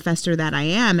the manifester that I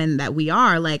am and that we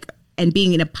are like, and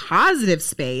being in a positive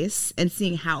space and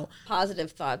seeing how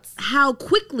positive thoughts, how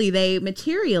quickly they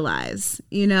materialize,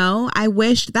 I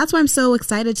wish that's why I'm so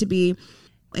excited to be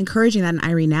encouraging that in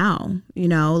Irie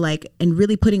now, like, and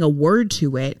really putting a word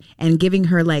to it and giving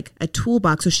her like a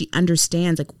toolbox so she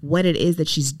understands like what it is that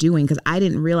she's doing. Cause I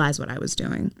didn't realize what I was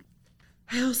doing.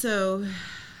 I also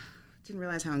didn't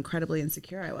realize how incredibly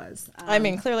insecure I was. I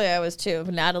mean, clearly I was too.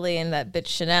 Natalie and that bitch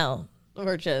Chanel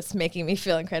were just making me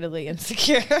feel incredibly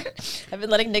insecure. I've been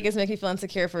letting niggas make me feel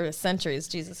insecure for centuries.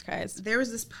 Jesus Christ. There was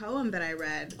this poem that I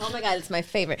read. Oh my God, it's my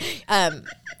favorite.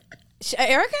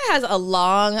 Erica has a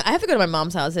long, I have to go to my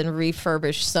mom's house and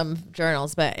refurbish some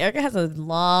journals, but Erica has a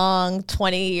long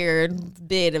 20-year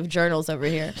bid of journals over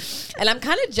here. And I'm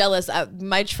kind of jealous.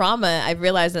 My trauma, I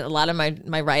realized that a lot of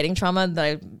my writing trauma, that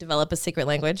I develop a secret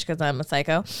language because I'm a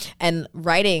psycho, and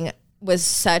writing was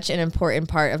such an important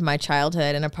part of my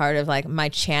childhood and a part of like my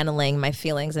channeling my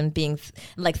feelings and being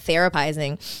like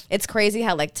therapizing. It's crazy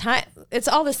how like time, it's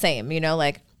all the same, you know,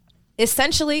 like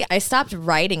essentially, I stopped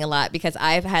writing a lot because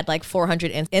I've had like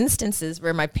 400 instances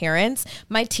where my parents,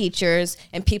 my teachers,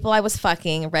 and people I was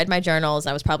fucking read my journals.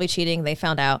 I was probably cheating. They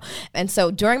found out. And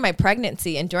so during my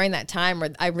pregnancy and during that time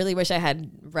where I really wish I had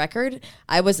record,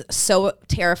 I was so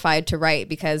terrified to write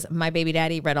because my baby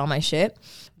daddy read all my shit.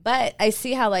 But I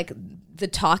see how like the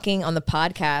talking on the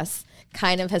podcast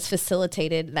kind of has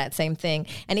facilitated that same thing.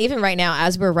 And even right now,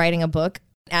 as we're writing a book,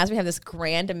 as we have this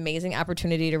grand, amazing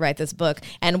opportunity to write this book,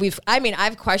 and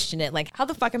I've questioned it, like, how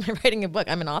the fuck am I writing a book?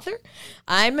 I'm an author.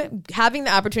 I'm having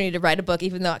the opportunity to write a book,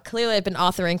 even though clearly I've been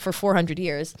authoring for 400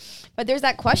 years. But there's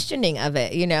that questioning of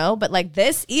it, you know? But like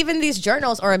this, even these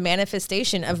journals are a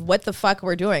manifestation of what the fuck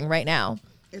we're doing right now.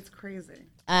 It's crazy.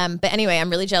 But anyway, I'm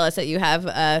really jealous that you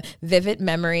have vivid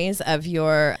memories of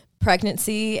your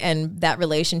pregnancy and that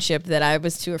relationship that I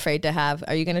was too afraid to have.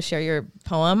 Are you going to share your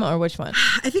poem or which one?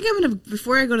 I think I'm going to,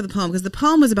 before I go to the poem, because the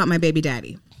poem was about my baby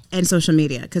daddy and social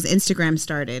media, because Instagram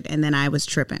started and then I was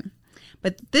tripping.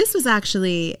 But this was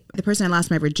actually the person I lost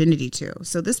my virginity to.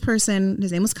 So this person,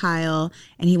 his name was Kyle,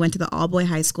 and he went to the all-boy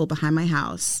high school behind my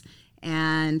house.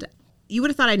 And you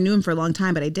would have thought I knew him for a long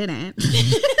time, but I didn't.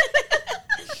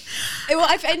 Well,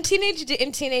 in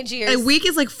teenage years. A week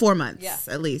is like 4 months,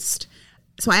 at least.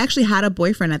 So I actually had a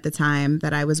boyfriend at the time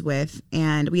that I was with,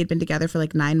 and we had been together for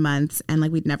like 9 months, and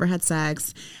like we'd never had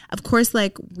sex. Of course,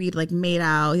 like we'd like made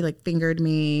out, he like fingered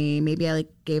me. Maybe I like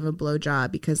gave a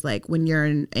blowjob, because like when you're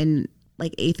in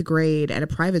like 8th grade at a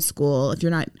private school, if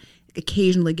you're not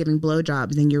occasionally giving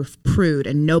blowjobs, then you're prude,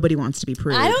 and nobody wants to be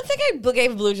prude. I don't think I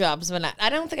gave blowjobs I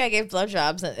don't think I gave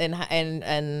blowjobs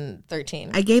in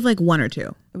 13. I gave like 1 or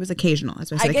 2. It was occasional.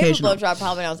 That's why I said gave occasional. a blowjob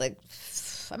probably when I was like,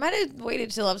 I might have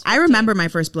waited till I was 15. I remember my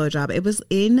first blowjob. It was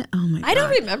in, oh my God. I don't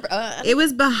remember. It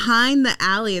was behind the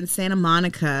alley in Santa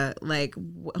Monica. Like,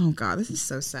 oh God, this is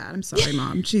so sad. I'm sorry,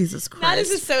 Mom. Jesus Christ.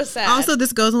 This is so sad. Also,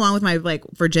 this goes along with my like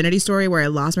virginity story where I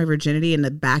lost my virginity in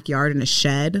the backyard in a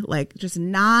shed. Like, just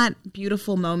not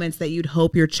beautiful moments that you'd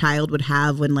hope your child would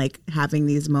have when like having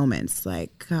these moments.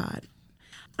 Like, God.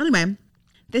 Anyway,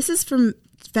 this is from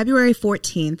February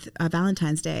 14th,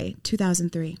 Valentine's Day,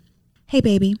 2003. Hey,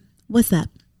 baby. What's up?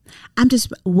 There's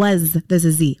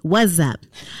a Z. What's up?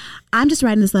 I'm just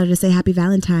writing this letter to say happy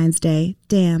Valentine's Day.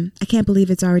 Damn, I can't believe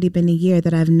it's already been a year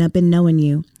that I've been knowing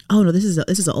you. Oh no, this is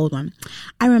an old one.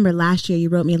 I remember last year you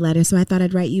wrote me a letter, so I thought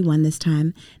I'd write you one this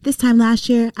time. This time last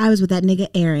year, I was with that nigga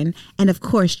Aaron, and of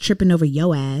course tripping over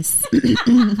yo ass.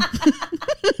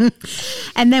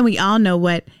 And then we all know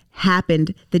what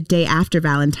happened the day after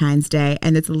Valentine's Day,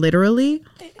 and it's literally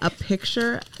a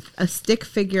picture, a stick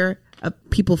figure of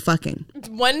people fucking.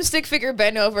 One stick figure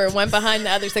bent over, one behind the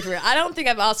other stick figure. I don't think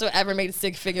I've also ever made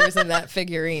stick figures in that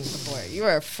figurine before. You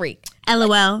are a freak.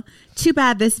 LOL. Too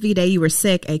bad this V-Day you were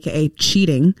sick, aka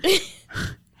cheating.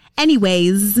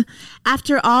 Anyways,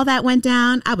 after all that went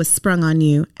down, I was sprung on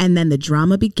you, and then the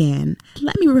drama began.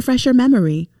 Let me refresh your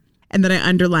memory. And then I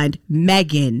underlined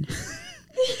Megan.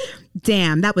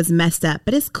 Damn, that was messed up,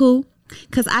 but it's cool,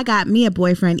 because I got me a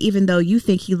boyfriend, even though you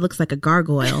think he looks like a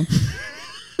gargoyle.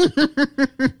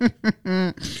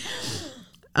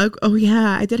 Oh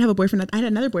yeah, I did have a boyfriend. I had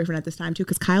another boyfriend at this time too,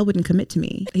 because Kyle wouldn't commit to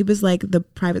me. He was like the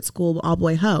private school all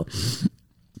boy hoe.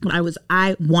 But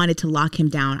I wanted to lock him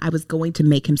down. I was going to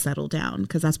make him settle down,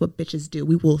 because that's what bitches do.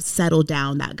 We will settle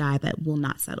down that guy that will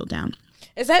not settle down.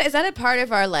 Is that a part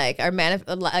of our our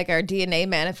DNA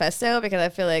manifesto? Because I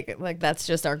feel like that's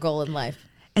just our goal in life.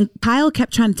 And Kyle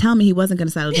kept trying to tell me he wasn't going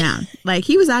to settle down. Like,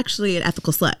 he was actually an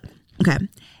ethical slut. Okay.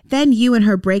 Then you and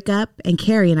her break up, and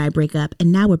Carrie and I break up, and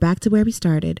now we're back to where we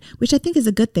started, which I think is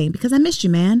a good thing, because I missed you,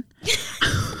 man.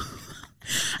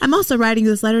 I'm also writing you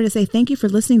this letter to say thank you for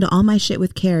listening to all my shit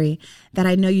with Carrie that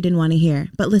I know you didn't want to hear,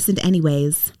 but listened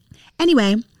anyways.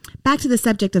 Anyway, back to the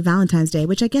subject of Valentine's Day,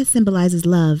 which I guess symbolizes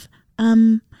love.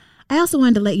 I also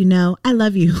wanted to let you know I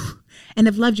love you and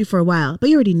have loved you for a while, but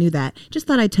you already knew that. Just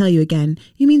thought I'd tell you again.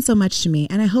 You mean so much to me,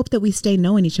 and I hope that we stay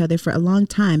knowing each other for a long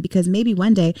time, because maybe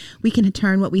one day we can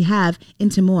turn what we have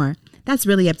into more. That's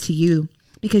really up to you,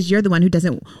 because you're the one who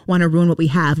doesn't want to ruin what we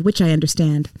have, which I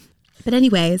understand. But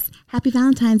anyways, happy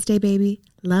Valentine's Day, baby.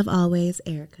 Love always,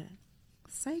 Erica.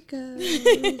 Psycho.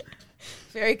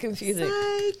 Very confusing.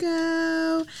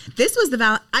 Psycho. This was the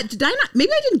did I not?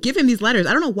 Maybe I didn't give him these letters.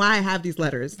 I don't know why I have these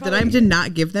letters. Did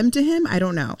not give them to him? I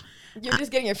don't know. You're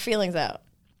just getting your feelings out.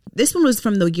 This one was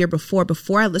from the year before.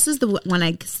 This is the one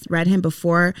I read him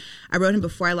before. I wrote him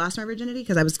before I lost my virginity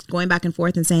because I was going back and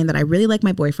forth and saying that I really like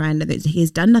my boyfriend and that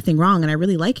he's done nothing wrong and I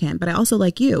really like him, but I also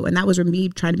like you. And that was me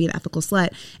trying to be an ethical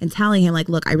slut and telling him like,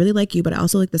 look, I really like you, but I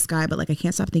also like this guy, but like I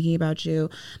can't stop thinking about you.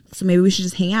 So maybe we should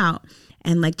just hang out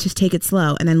and like just take it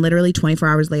slow. And then literally 24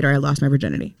 hours later, I lost my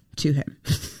virginity to him.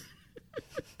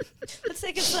 Let's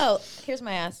take it slow. Here's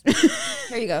my ass.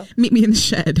 Here you go. Meet me in the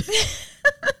shed.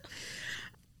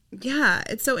 Yeah,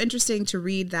 it's so interesting to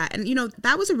read that. And, you know,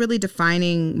 that was a really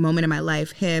defining moment in my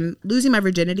life. Him losing my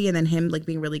virginity and then him like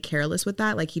being really careless with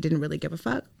that. Like he didn't really give a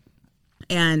fuck.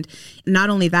 And not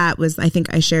only that was, I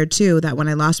think I shared too, that when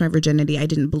I lost my virginity, I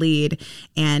didn't bleed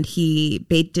and he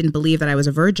didn't believe that I was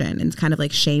a virgin and kind of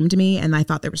like shamed me. And I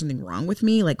thought there was something wrong with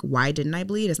me. Like, why didn't I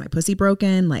bleed? Is my pussy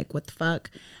broken? Like, what the fuck?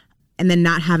 And then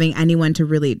not having anyone to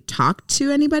really talk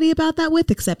to anybody about that with,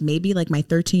 except maybe like my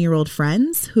 13-year-old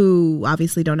friends who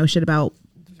obviously don't know shit about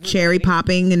cherry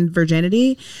popping and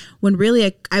virginity. When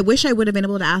really, I wish I would have been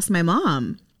able to ask my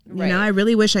mom. You know, I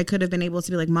really wish I could have been able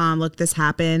to be like, Mom, look, this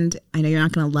happened. I know you're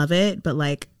not going to love it, but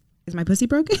like, is my pussy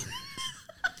broken?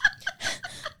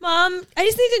 Mom, I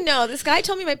just need to know. This guy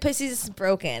told me my pussy's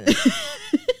broken.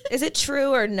 Is it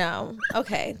true or no?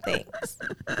 Okay, thanks.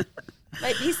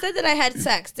 Like, he said that I had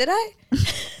sex. Did I?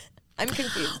 I'm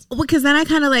confused. Well, because then I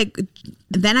kind of like,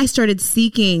 then I started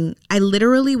seeking. I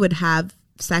literally would have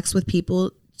sex with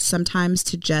people sometimes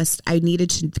to just, I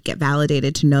needed to get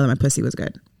validated to know that my pussy was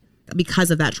good because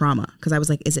of that trauma. Because I was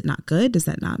like, is it not good? Does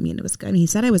that not mean it was good? And he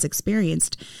said I was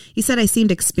experienced. He said I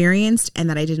seemed experienced and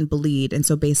that I didn't bleed. And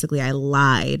so basically I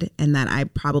lied and that I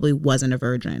probably wasn't a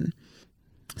virgin.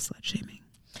 Slut shaming.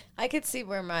 I could see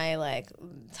where my, like,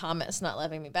 Thomas not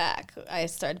loving me back. I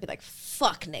started to be like,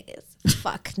 fuck niggas.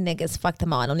 Fuck niggas. Fuck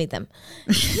them all. I don't need them.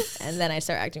 And then I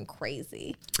started acting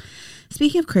crazy.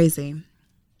 Speaking of crazy,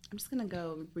 I'm just going to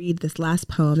go read this last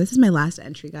poem. This is my last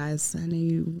entry, guys. I know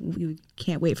you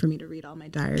can't wait for me to read all my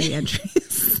diary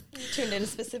entries. You tuned in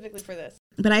specifically for this.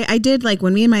 But I did, like,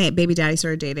 when me and my baby daddy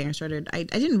started dating, I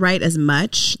didn't write as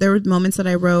much. There were moments that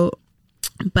I wrote,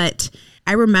 but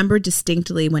I remember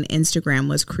distinctly when Instagram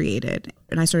was created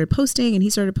and I started posting and he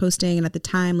started posting. And at the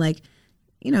time, like,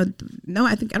 you know,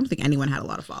 I don't think anyone had a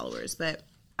lot of followers, but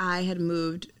I had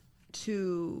moved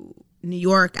to New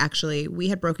York. Actually, we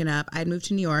had broken up. I had moved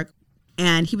to New York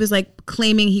and he was like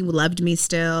claiming he loved me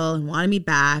still and wanted me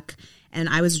back. And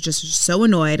I was just so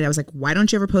annoyed. I was like, why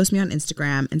don't you ever post me on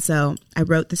Instagram? And so I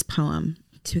wrote this poem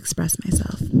to express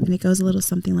myself. And it goes a little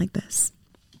something like this.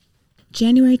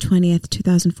 January 20th,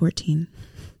 2014.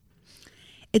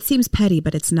 It seems petty,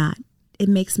 but it's not. It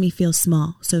makes me feel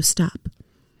small, so stop.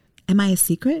 Am I a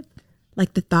secret?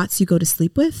 Like the thoughts you go to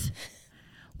sleep with?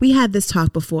 We had this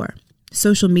talk before.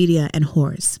 Social media and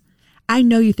whores. I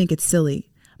know you think it's silly.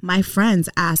 My friends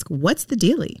ask, what's the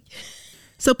dealie?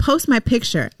 So post my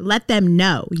picture. Let them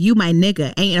know you, my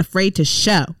nigga, ain't afraid to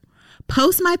show.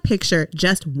 Post my picture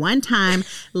just one time.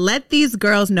 Let these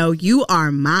girls know you are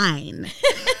mine.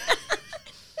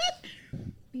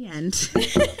 The end.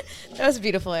 That was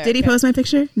beautiful, Erica. Did he post my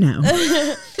picture? No.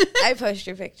 I post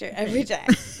your picture every day.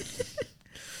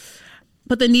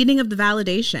 But the needing of the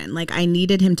validation, like I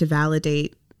needed him to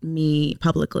validate me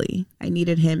publicly. I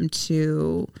needed him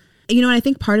to, you know, and I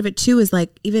think part of it too is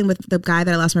like, even with the guy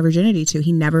that I lost my virginity to,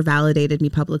 he never validated me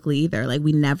publicly either. Like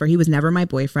he was never my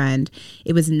boyfriend.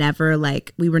 It was never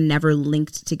like, we were never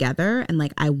linked together. And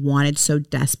like, I wanted so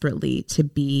desperately to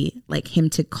be like him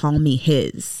to call me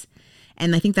his.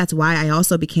 And I think that's why I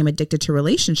also became addicted to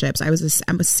relationships. In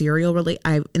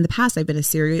the past, I've been a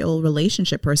serial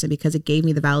relationship person because it gave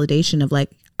me the validation of like,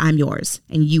 I'm yours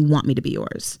and you want me to be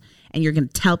yours. And you're going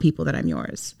to tell people that I'm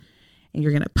yours. And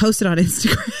you're going to post it on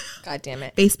Instagram. God damn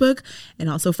it. Facebook and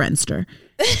also Friendster.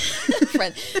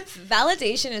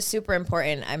 Validation is super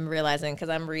important, I'm realizing, because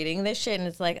I'm reading this shit and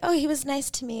it's like, oh, he was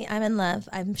nice to me. I'm in love.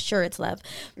 I'm sure it's love.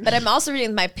 But I'm also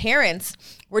reading my parents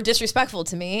were disrespectful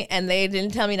to me and they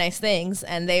didn't tell me nice things.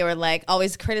 And they were like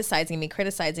always criticizing me.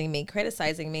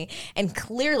 And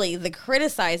clearly the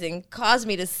criticizing caused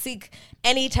me to seek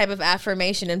any type of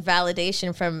affirmation and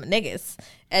validation from niggas.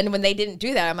 And when they didn't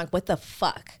do that, I'm like, what the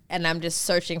fuck? And I'm just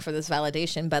searching for this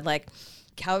validation. But like,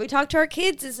 how we talk to our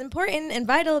kids is important and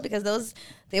vital because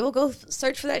they will go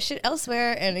search for that shit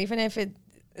elsewhere. And even if it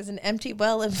is an empty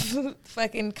well of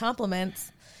fucking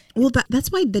compliments. Well,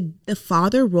 that's why the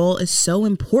father role is so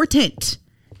important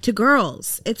to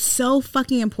girls. It's so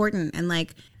fucking important. And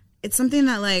like, it's something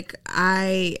that like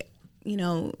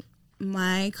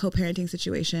my co-parenting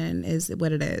situation is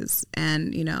what it is.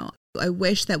 And, you know, I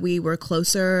wish that we were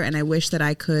closer, and I wish that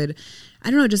I could, I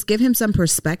don't know, just give him some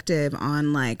perspective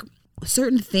on like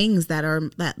certain things that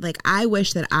like I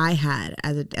wish that I had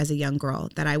as a young girl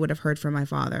that I would have heard from my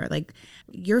father. Like,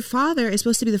 your father is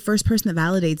supposed to be the first person that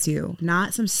validates you,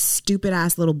 not some stupid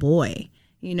ass little boy,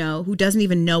 you know, who doesn't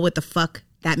even know what the fuck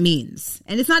that means.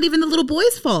 And it's not even the little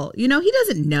boy's fault. You know, he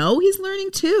doesn't know. He's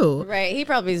learning too. Right. He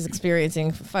probably is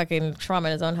experiencing fucking trauma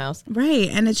in his own house. Right.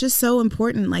 And it's just so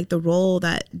important, like the role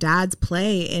that dads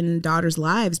play in daughters'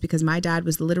 lives, because my dad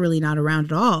was literally not around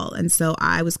at all. And so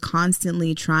I was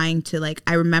constantly trying to, like,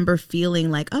 I remember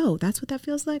feeling like, oh, that's what that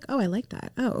feels like. Oh, I like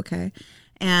that. Oh, okay.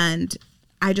 And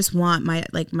I just want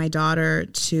my daughter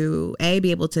to be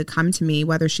able to come to me,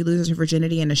 whether she loses her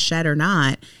virginity in a shed or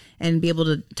not, and be able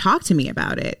to talk to me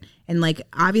about it. And like,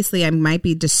 obviously I might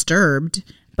be disturbed,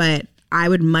 but I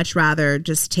would much rather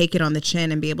just take it on the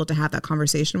chin and be able to have that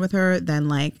conversation with her than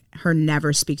like her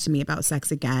never speak to me about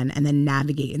sex again and then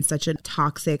navigate in such a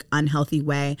toxic, unhealthy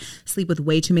way, sleep with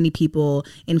way too many people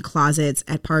in closets,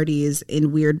 at parties,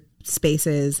 in weird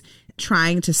spaces,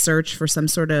 trying to search for some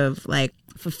sort of like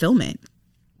fulfillment,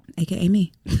 aka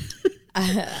me.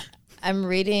 I'm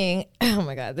reading, oh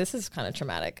my God, this is kind of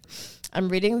traumatic. I'm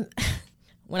reading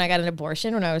when I got an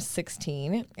abortion when I was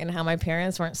 16 and how my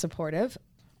parents weren't supportive.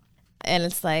 And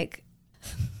it's like,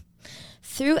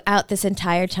 throughout this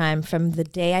entire time, from the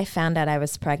day I found out I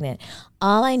was pregnant,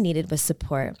 all I needed was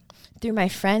support. Through my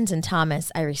friends and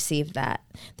Thomas, I received that.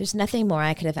 There's nothing more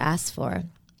I could have asked for.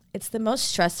 It's the most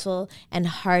stressful and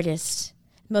hardest,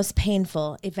 most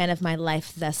painful event of my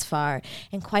life thus far.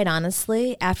 And quite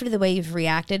honestly, after the way you've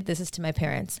reacted, this is to my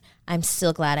parents, I'm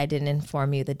still glad I didn't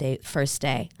inform you the first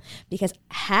day. Because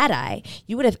had I,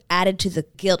 you would have added to the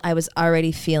guilt I was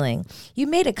already feeling. You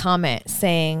made a comment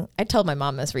saying, I told my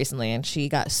mom this recently and she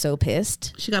got so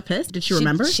pissed. She got pissed? Did she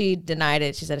remember? She denied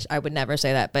it. She said, I would never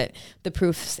say that. But the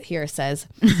proof here says,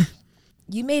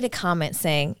 you made a comment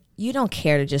saying, you don't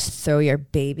care to just throw your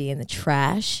baby in the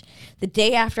trash. The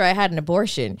day after I had an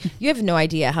abortion, you have no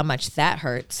idea how much that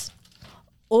hurts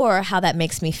or how that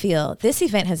makes me feel. This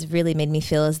event has really made me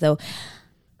feel as though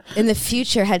in the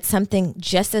future had something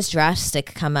just as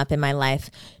drastic come up in my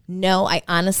life. No, I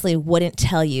honestly wouldn't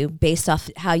tell you based off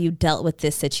how you dealt with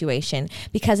this situation.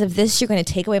 Because of this, you're going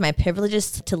to take away my privileges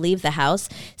to leave the house,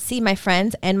 see my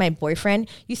friends and my boyfriend.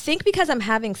 You think because I'm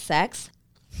having sex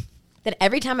that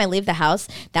every time I leave the house,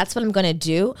 that's what I'm going to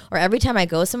do? Or every time I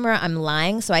go somewhere, I'm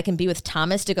lying so I can be with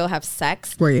Thomas to go have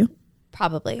sex? Were you?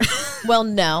 Probably. Well,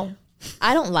 no.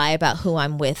 I don't lie about who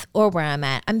I'm with or where I'm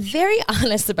at. I'm very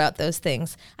honest about those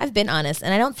things. I've been honest,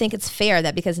 and I don't think it's fair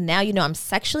that because now you know I'm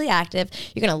sexually active,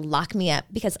 you're going to lock me up.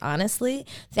 Because honestly,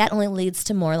 that only leads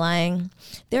to more lying.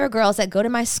 There are girls that go to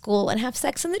my school and have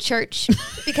sex in the church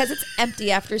because it's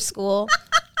empty after school.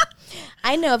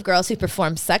 I know of girls who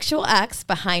perform sexual acts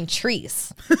behind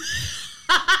trees.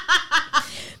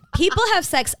 People have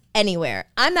sex anywhere.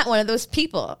 I'm not one of those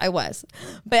people. I was.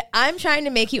 But I'm trying to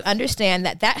make you understand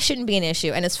that that shouldn't be an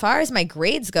issue. And as far as my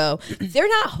grades go, they're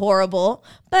not horrible.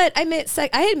 But I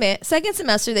admit, second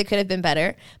semester they could have been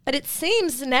better. But it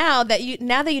seems now that you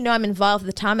know I'm involved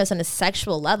with Thomas on a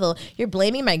sexual level, you're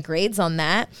blaming my grades on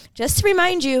that. Just to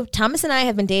remind you, Thomas and I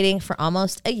have been dating for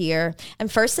almost a year. And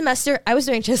first semester, I was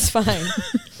doing just fine.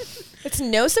 It's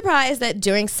no surprise that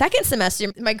during second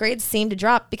semester, my grades seem to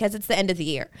drop because it's the end of the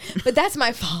year. But that's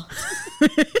my fault.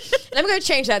 And I'm going to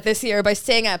change that this year by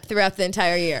staying up throughout the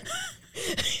entire year.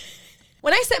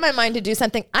 When I set my mind to do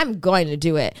something, I'm going to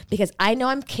do it because I know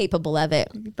I'm capable of it.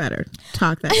 You better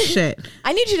talk that shit.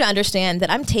 I need you to understand that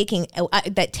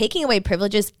that taking away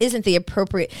privileges isn't the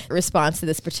appropriate response to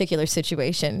this particular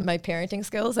situation. My parenting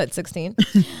skills at 16.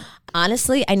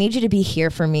 Honestly, I need you to be here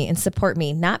for me and support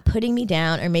me, not putting me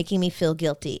down or making me feel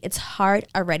guilty. It's hard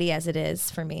already as it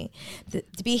is for me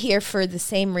to be here for the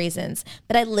same reasons.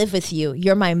 But I live with you.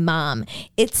 You're my mom.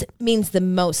 It means the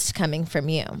most coming from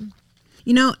you.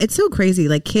 You know, it's so crazy.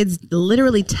 Like kids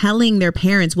literally telling their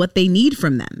parents what they need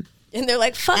from them. And they're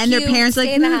like, fuck you. And their parents are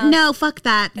like, no, fuck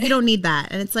that. You don't need that.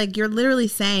 And it's like, you're literally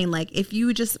saying like, if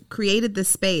you just created this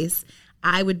space,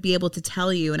 I would be able to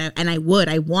tell you. And I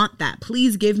want that.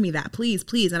 Please give me that. Please,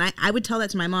 please. And I would tell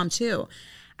that to my mom too.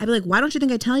 I'd be like, why don't you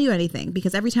think I tell you anything?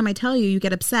 Because every time I tell you, you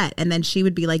get upset. And then she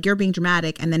would be like, you're being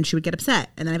dramatic. And then she would get upset.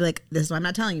 And then I'd be like, this is why I'm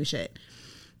not telling you shit.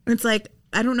 And it's like,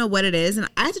 I don't know what it is. And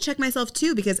I have to check myself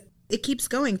too, because it keeps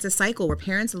going. It's a cycle where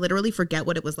parents literally forget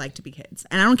what it was like to be kids.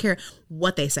 And I don't care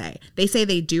what they say. They say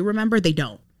they do remember, they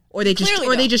don't. Or they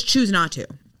just choose not to.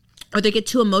 or they get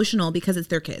too emotional because it's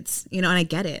their kids, you know, and I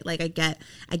get it. Like I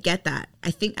get that.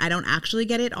 I think I don't actually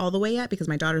get it all the way yet because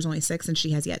my daughter's only 6 and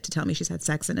she has yet to tell me she's had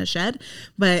sex in a shed.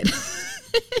 But,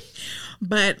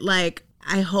 but like,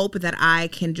 I hope that I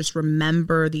can just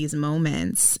remember these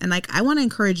moments. And like, I want to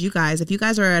encourage you guys, if you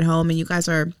guys are at home and you guys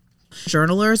are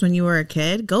journalers when you were a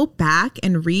kid, go back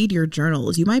and read your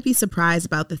journals. You might be surprised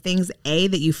about the things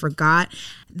that you forgot,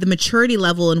 the maturity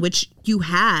level in which you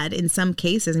had in some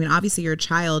cases. I mean, obviously you're a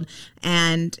child,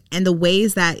 and the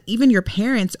ways that even your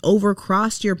parents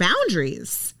overcrossed your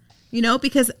boundaries, you know,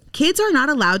 because kids are not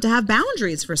allowed to have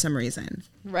boundaries for some reason.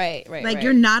 Right. Like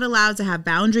you're not allowed to have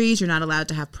boundaries. You're not allowed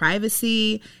to have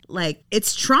privacy. Like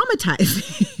it's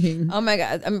traumatizing. Oh my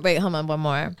God. Wait, hold on, one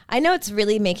more. I know it's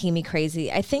really making me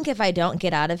crazy. I think if I don't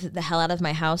get the hell out of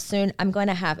my house soon, I'm going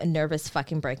to have a nervous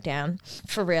fucking breakdown.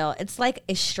 For real. It's like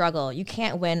a struggle. You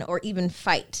can't win or even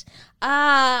fight.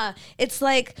 It's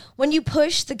like when you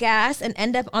push the gas and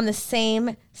end up on the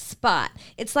same spot.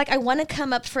 It's like I want to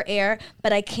come up for air,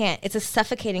 but I can't. It's a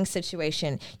suffocating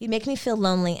situation. You make me feel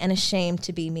lonely and ashamed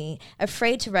to be me,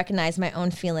 afraid to recognize my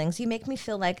own feelings. You make me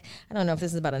feel like, I don't know if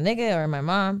this is about a nigga or my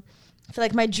mom. I feel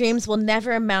like my dreams will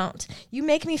never amount. You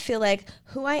make me feel like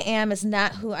who I am is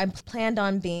not who I planned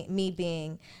on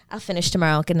being. I'll finish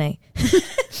tomorrow. Good night.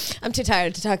 I'm too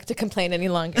tired to complain any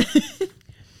longer.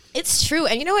 It's true.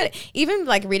 And you know what? Even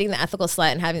like reading The Ethical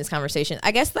Slut and having this conversation,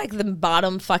 I guess like the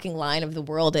bottom fucking line of the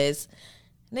world is,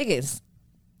 niggas,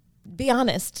 be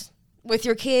honest with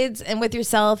your kids and with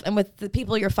yourself and with the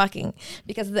people you're fucking.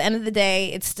 Because at the end of the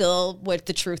day, it's still what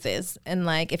the truth is. And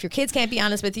like, if your kids can't be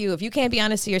honest with you, if you can't be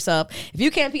honest to yourself, if you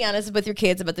can't be honest with your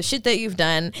kids about the shit that you've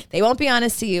done, they won't be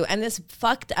honest to you. And this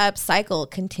fucked up cycle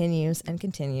continues and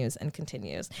continues and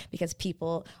continues because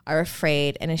people are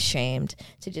afraid and ashamed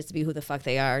to just be who the fuck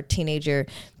they are. Teenager,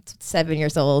 7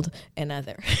 years old, and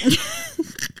other.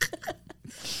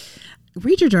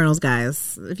 Read your journals,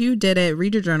 guys. If you did it,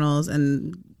 read your journals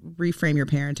and reframe your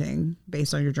parenting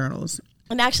based on your journals.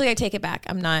 And actually, I take it back.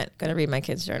 I'm not going to read my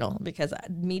kid's journal because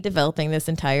me developing this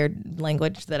entire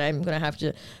language that I'm going to have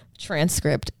to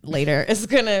transcript later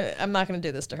I'm not going to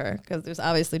do this to her because there's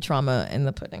obviously trauma in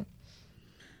the pudding.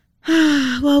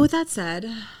 Well, with that said,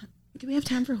 do we have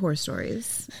time for horror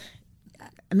stories?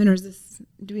 I mean,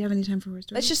 do we have any time for horror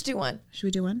stories? Let's just do one. Should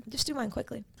we do one? Just do one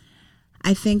quickly.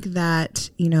 I think that,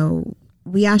 you know,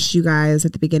 we asked you guys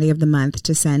at the beginning of the month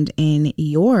to send in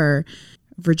your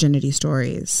virginity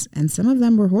stories, and some of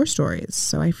them were horror stories.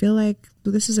 So I feel like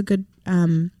this is a good, what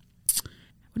am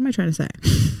I trying to say?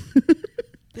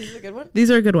 This is a good one?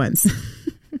 These are good ones.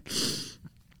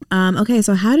 Okay,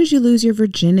 so how did you lose your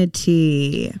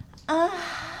virginity?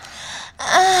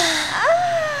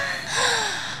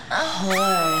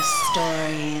 Horror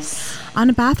stories. On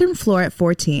a bathroom floor at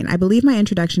 14, I believe my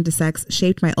introduction to sex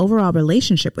shaped my overall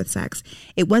relationship with sex.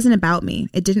 It wasn't about me.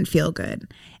 It didn't feel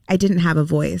good. I didn't have a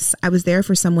voice. I was there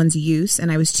for someone's use, and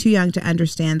I was too young to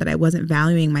understand that I wasn't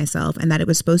valuing myself and that it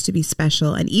was supposed to be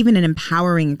special and even an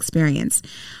empowering experience.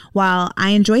 While I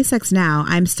enjoy sex now,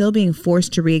 I'm still being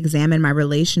forced to re-examine my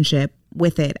relationship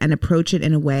with it and approach it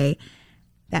in a way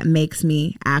that makes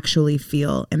me actually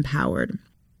feel empowered.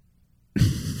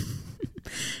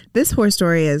 This horror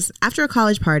story is, after a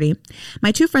college party,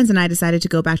 my 2 friends and I decided to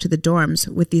go back to the dorms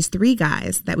with these 3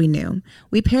 guys that we knew.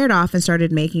 We paired off and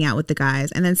started making out with the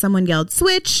guys, and then someone yelled,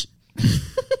 "Switch!"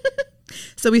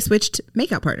 So we switched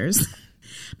makeout partners.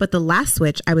 But the last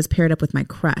switch, I was paired up with my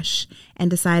crush and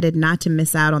decided not to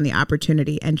miss out on the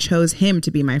opportunity and chose him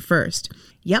to be my first.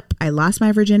 Yep, I lost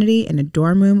my virginity in a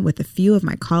dorm room with a few of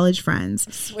my college friends.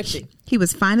 Switching. He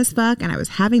was fine as fuck, and I was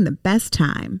having the best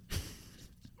time.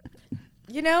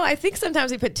 You know, I think sometimes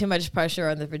we put too much pressure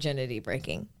on the virginity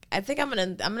breaking. I think I'm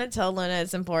gonna tell Luna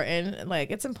it's important.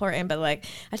 Like, it's important, but like,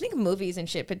 I think movies and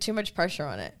shit put too much pressure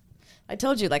on it. I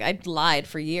told you, like, I lied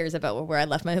for years about where I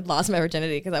lost my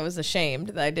virginity because I was ashamed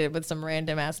that I did it with some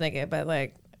random ass nigga. But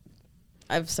like,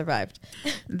 I've survived.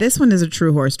 This one is a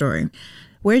true horror story.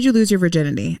 Where'd you lose your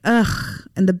virginity? Ugh,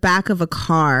 in the back of a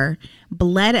car,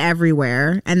 bled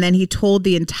everywhere, and then he told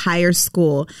the entire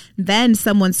school. Then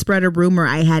someone spread a rumor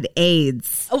I had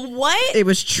AIDS. What? It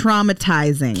was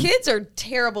traumatizing. Kids are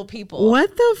terrible people.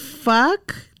 What the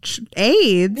fuck?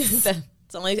 AIDS? It's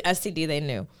the only STD they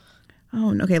knew.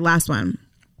 Oh, okay, last one.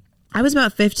 I was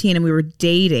about 15 and we were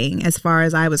dating as far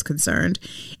as I was concerned.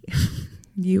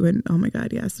 You and, oh my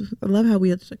God, yes. I love how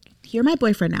you're my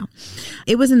boyfriend now.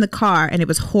 It was in the car and it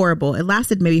was horrible. It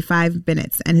lasted maybe 5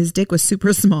 minutes and his dick was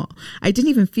super small. I didn't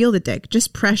even feel the dick,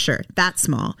 just pressure, that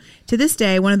small. To this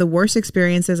day, one of the worst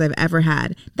experiences I've ever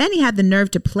had. Then he had the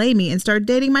nerve to play me and start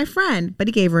dating my friend, but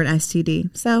he gave her an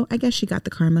STD. So I guess she got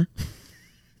the karma.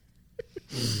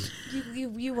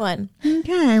 You won.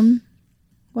 Okay.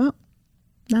 Well,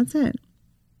 that's it.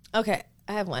 Okay,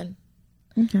 I have one.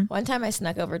 Okay. One time I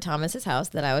snuck over Thomas's house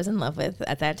that I was in love with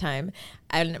at that time.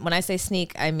 And when I say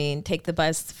sneak, I mean take the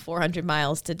bus 400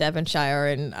 miles to Devonshire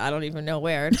and I don't even know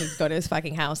where to go to his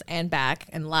fucking house and back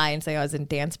and lie and say I was in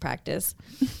dance practice.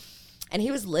 And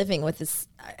he was living with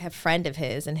a friend of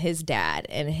his and his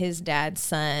dad's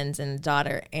sons and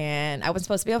daughter. And I wasn't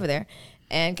supposed to be over there.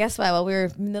 And guess what? While we were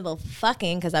in the middle of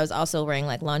fucking, because I was also wearing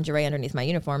like lingerie underneath my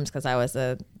uniforms because I was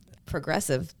a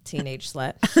progressive teenage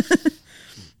slut.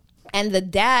 And the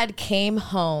dad came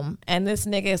home and this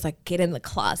nigga is like, get in the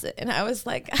closet. And I was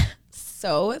like,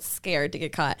 so scared to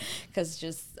get caught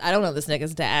because I don't know this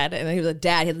nigga's dad. And he was a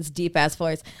dad. He had this deep ass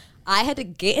voice. I had to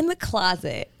get in the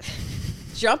closet,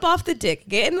 jump off the dick,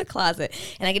 get in the closet.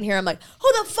 And I can hear him like,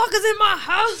 who the fuck is in my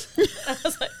house? I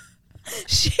was like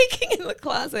shaking in the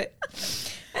closet.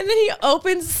 And then he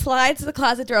slides the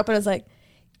closet door open and was like,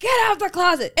 get out of the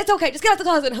closet. It's okay. Just get out the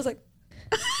closet. And I was like,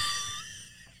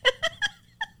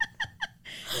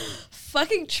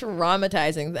 fucking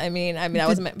traumatizing. I mean, that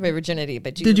wasn't my virginity,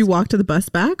 but did you walk to the bus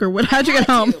back or what? How'd you get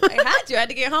home? I had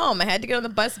to get home. I had to get on the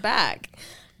bus back.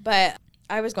 But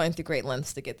I was going through great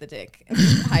lengths to get the dick.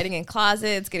 Hiding in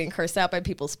closets, getting cursed out by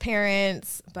people's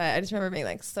parents. But I just remember being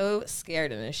like so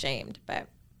scared and ashamed, but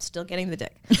still getting the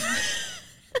dick.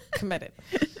 Committed.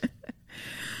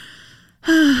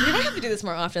 We might have to do this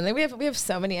more often. We have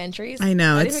so many entries. I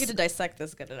know. I think we get to dissect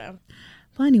this good enough.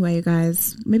 Well, anyway, you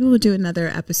guys, maybe we'll do another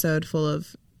episode full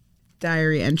of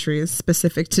diary entries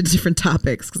specific to different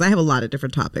topics because I have a lot of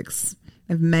different topics.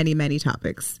 I have many, many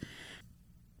topics.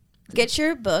 Get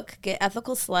your book, get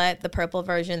Ethical Slut, the purple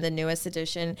version, the newest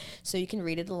edition, so you can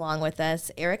read it along with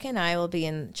us. Eric and I will be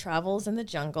in Travels in the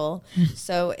Jungle.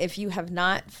 So if you have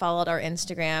not followed our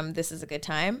Instagram, this is a good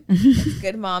time. It's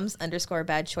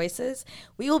goodmoms_bad choices.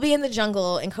 We will be in the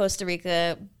jungle in Costa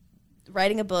Rica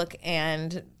writing a book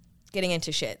and getting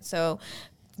into shit. So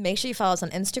make sure you follow us on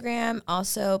Instagram.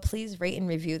 Also, please rate and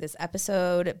review this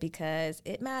episode because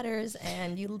it matters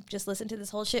and you just listen to this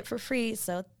whole shit for free.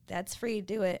 So that's free.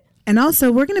 Do it. And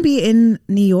also, we're going to be in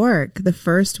New York the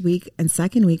first week and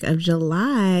second week of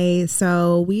July.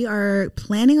 So we are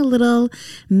planning a little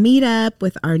meetup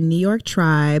with our New York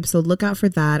tribe. So look out for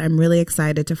that. I'm really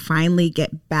excited to finally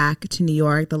get back to New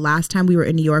York. The last time we were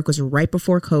in New York was right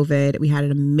before COVID. We had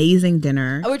an amazing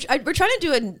dinner. We're trying to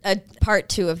do a part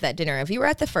 2 of that dinner. If you were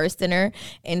at the first dinner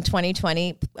in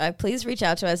 2020, please reach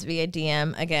out to us via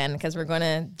DM again because we're going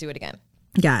to do it again.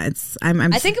 Yeah,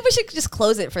 I think we should just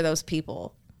close it for those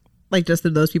people. Like just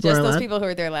those people just are those allowed? people who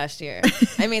were there last year.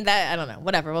 I mean, I don't know.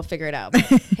 Whatever. We'll figure it out. But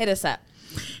hit us up.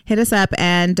 Hit us up.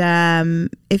 And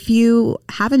if you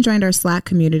haven't joined our Slack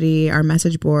community, our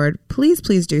message board, please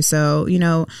do so. You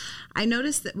know, I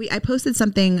noticed that I posted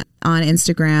something on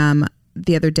Instagram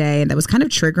the other day that was kind of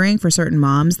triggering for certain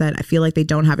moms that I feel like they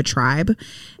don't have a tribe.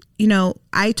 You know,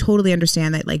 I totally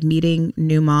understand that like meeting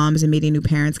new moms and meeting new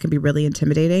parents can be really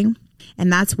intimidating.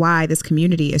 And that's why this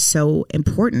community is so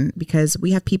important because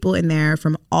we have people in there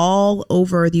from all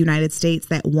over the United States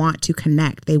that want to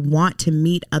connect. They want to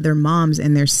meet other moms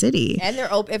in their city. And they're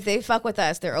if they fuck with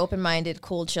us, they're open-minded,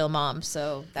 cool, chill moms.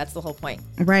 So that's the whole point.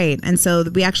 Right. And so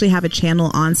we actually have a channel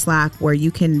on Slack where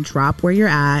you can drop where you're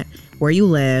at, where you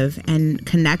live, and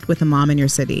connect with a mom in your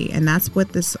city. And that's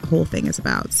what this whole thing is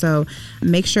about. So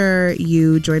make sure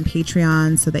you join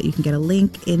Patreon so that you can get a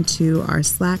link into our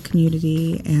Slack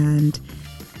community. And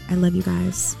I love you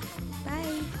guys.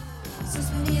 Bye.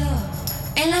 Suspirió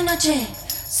en la noche,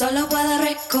 solo puedo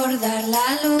recordar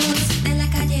la luz de la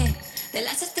calle, de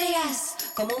las estrellas,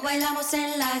 como bailamos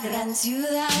en la gran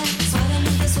ciudad.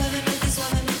 Suavemente, suavemente.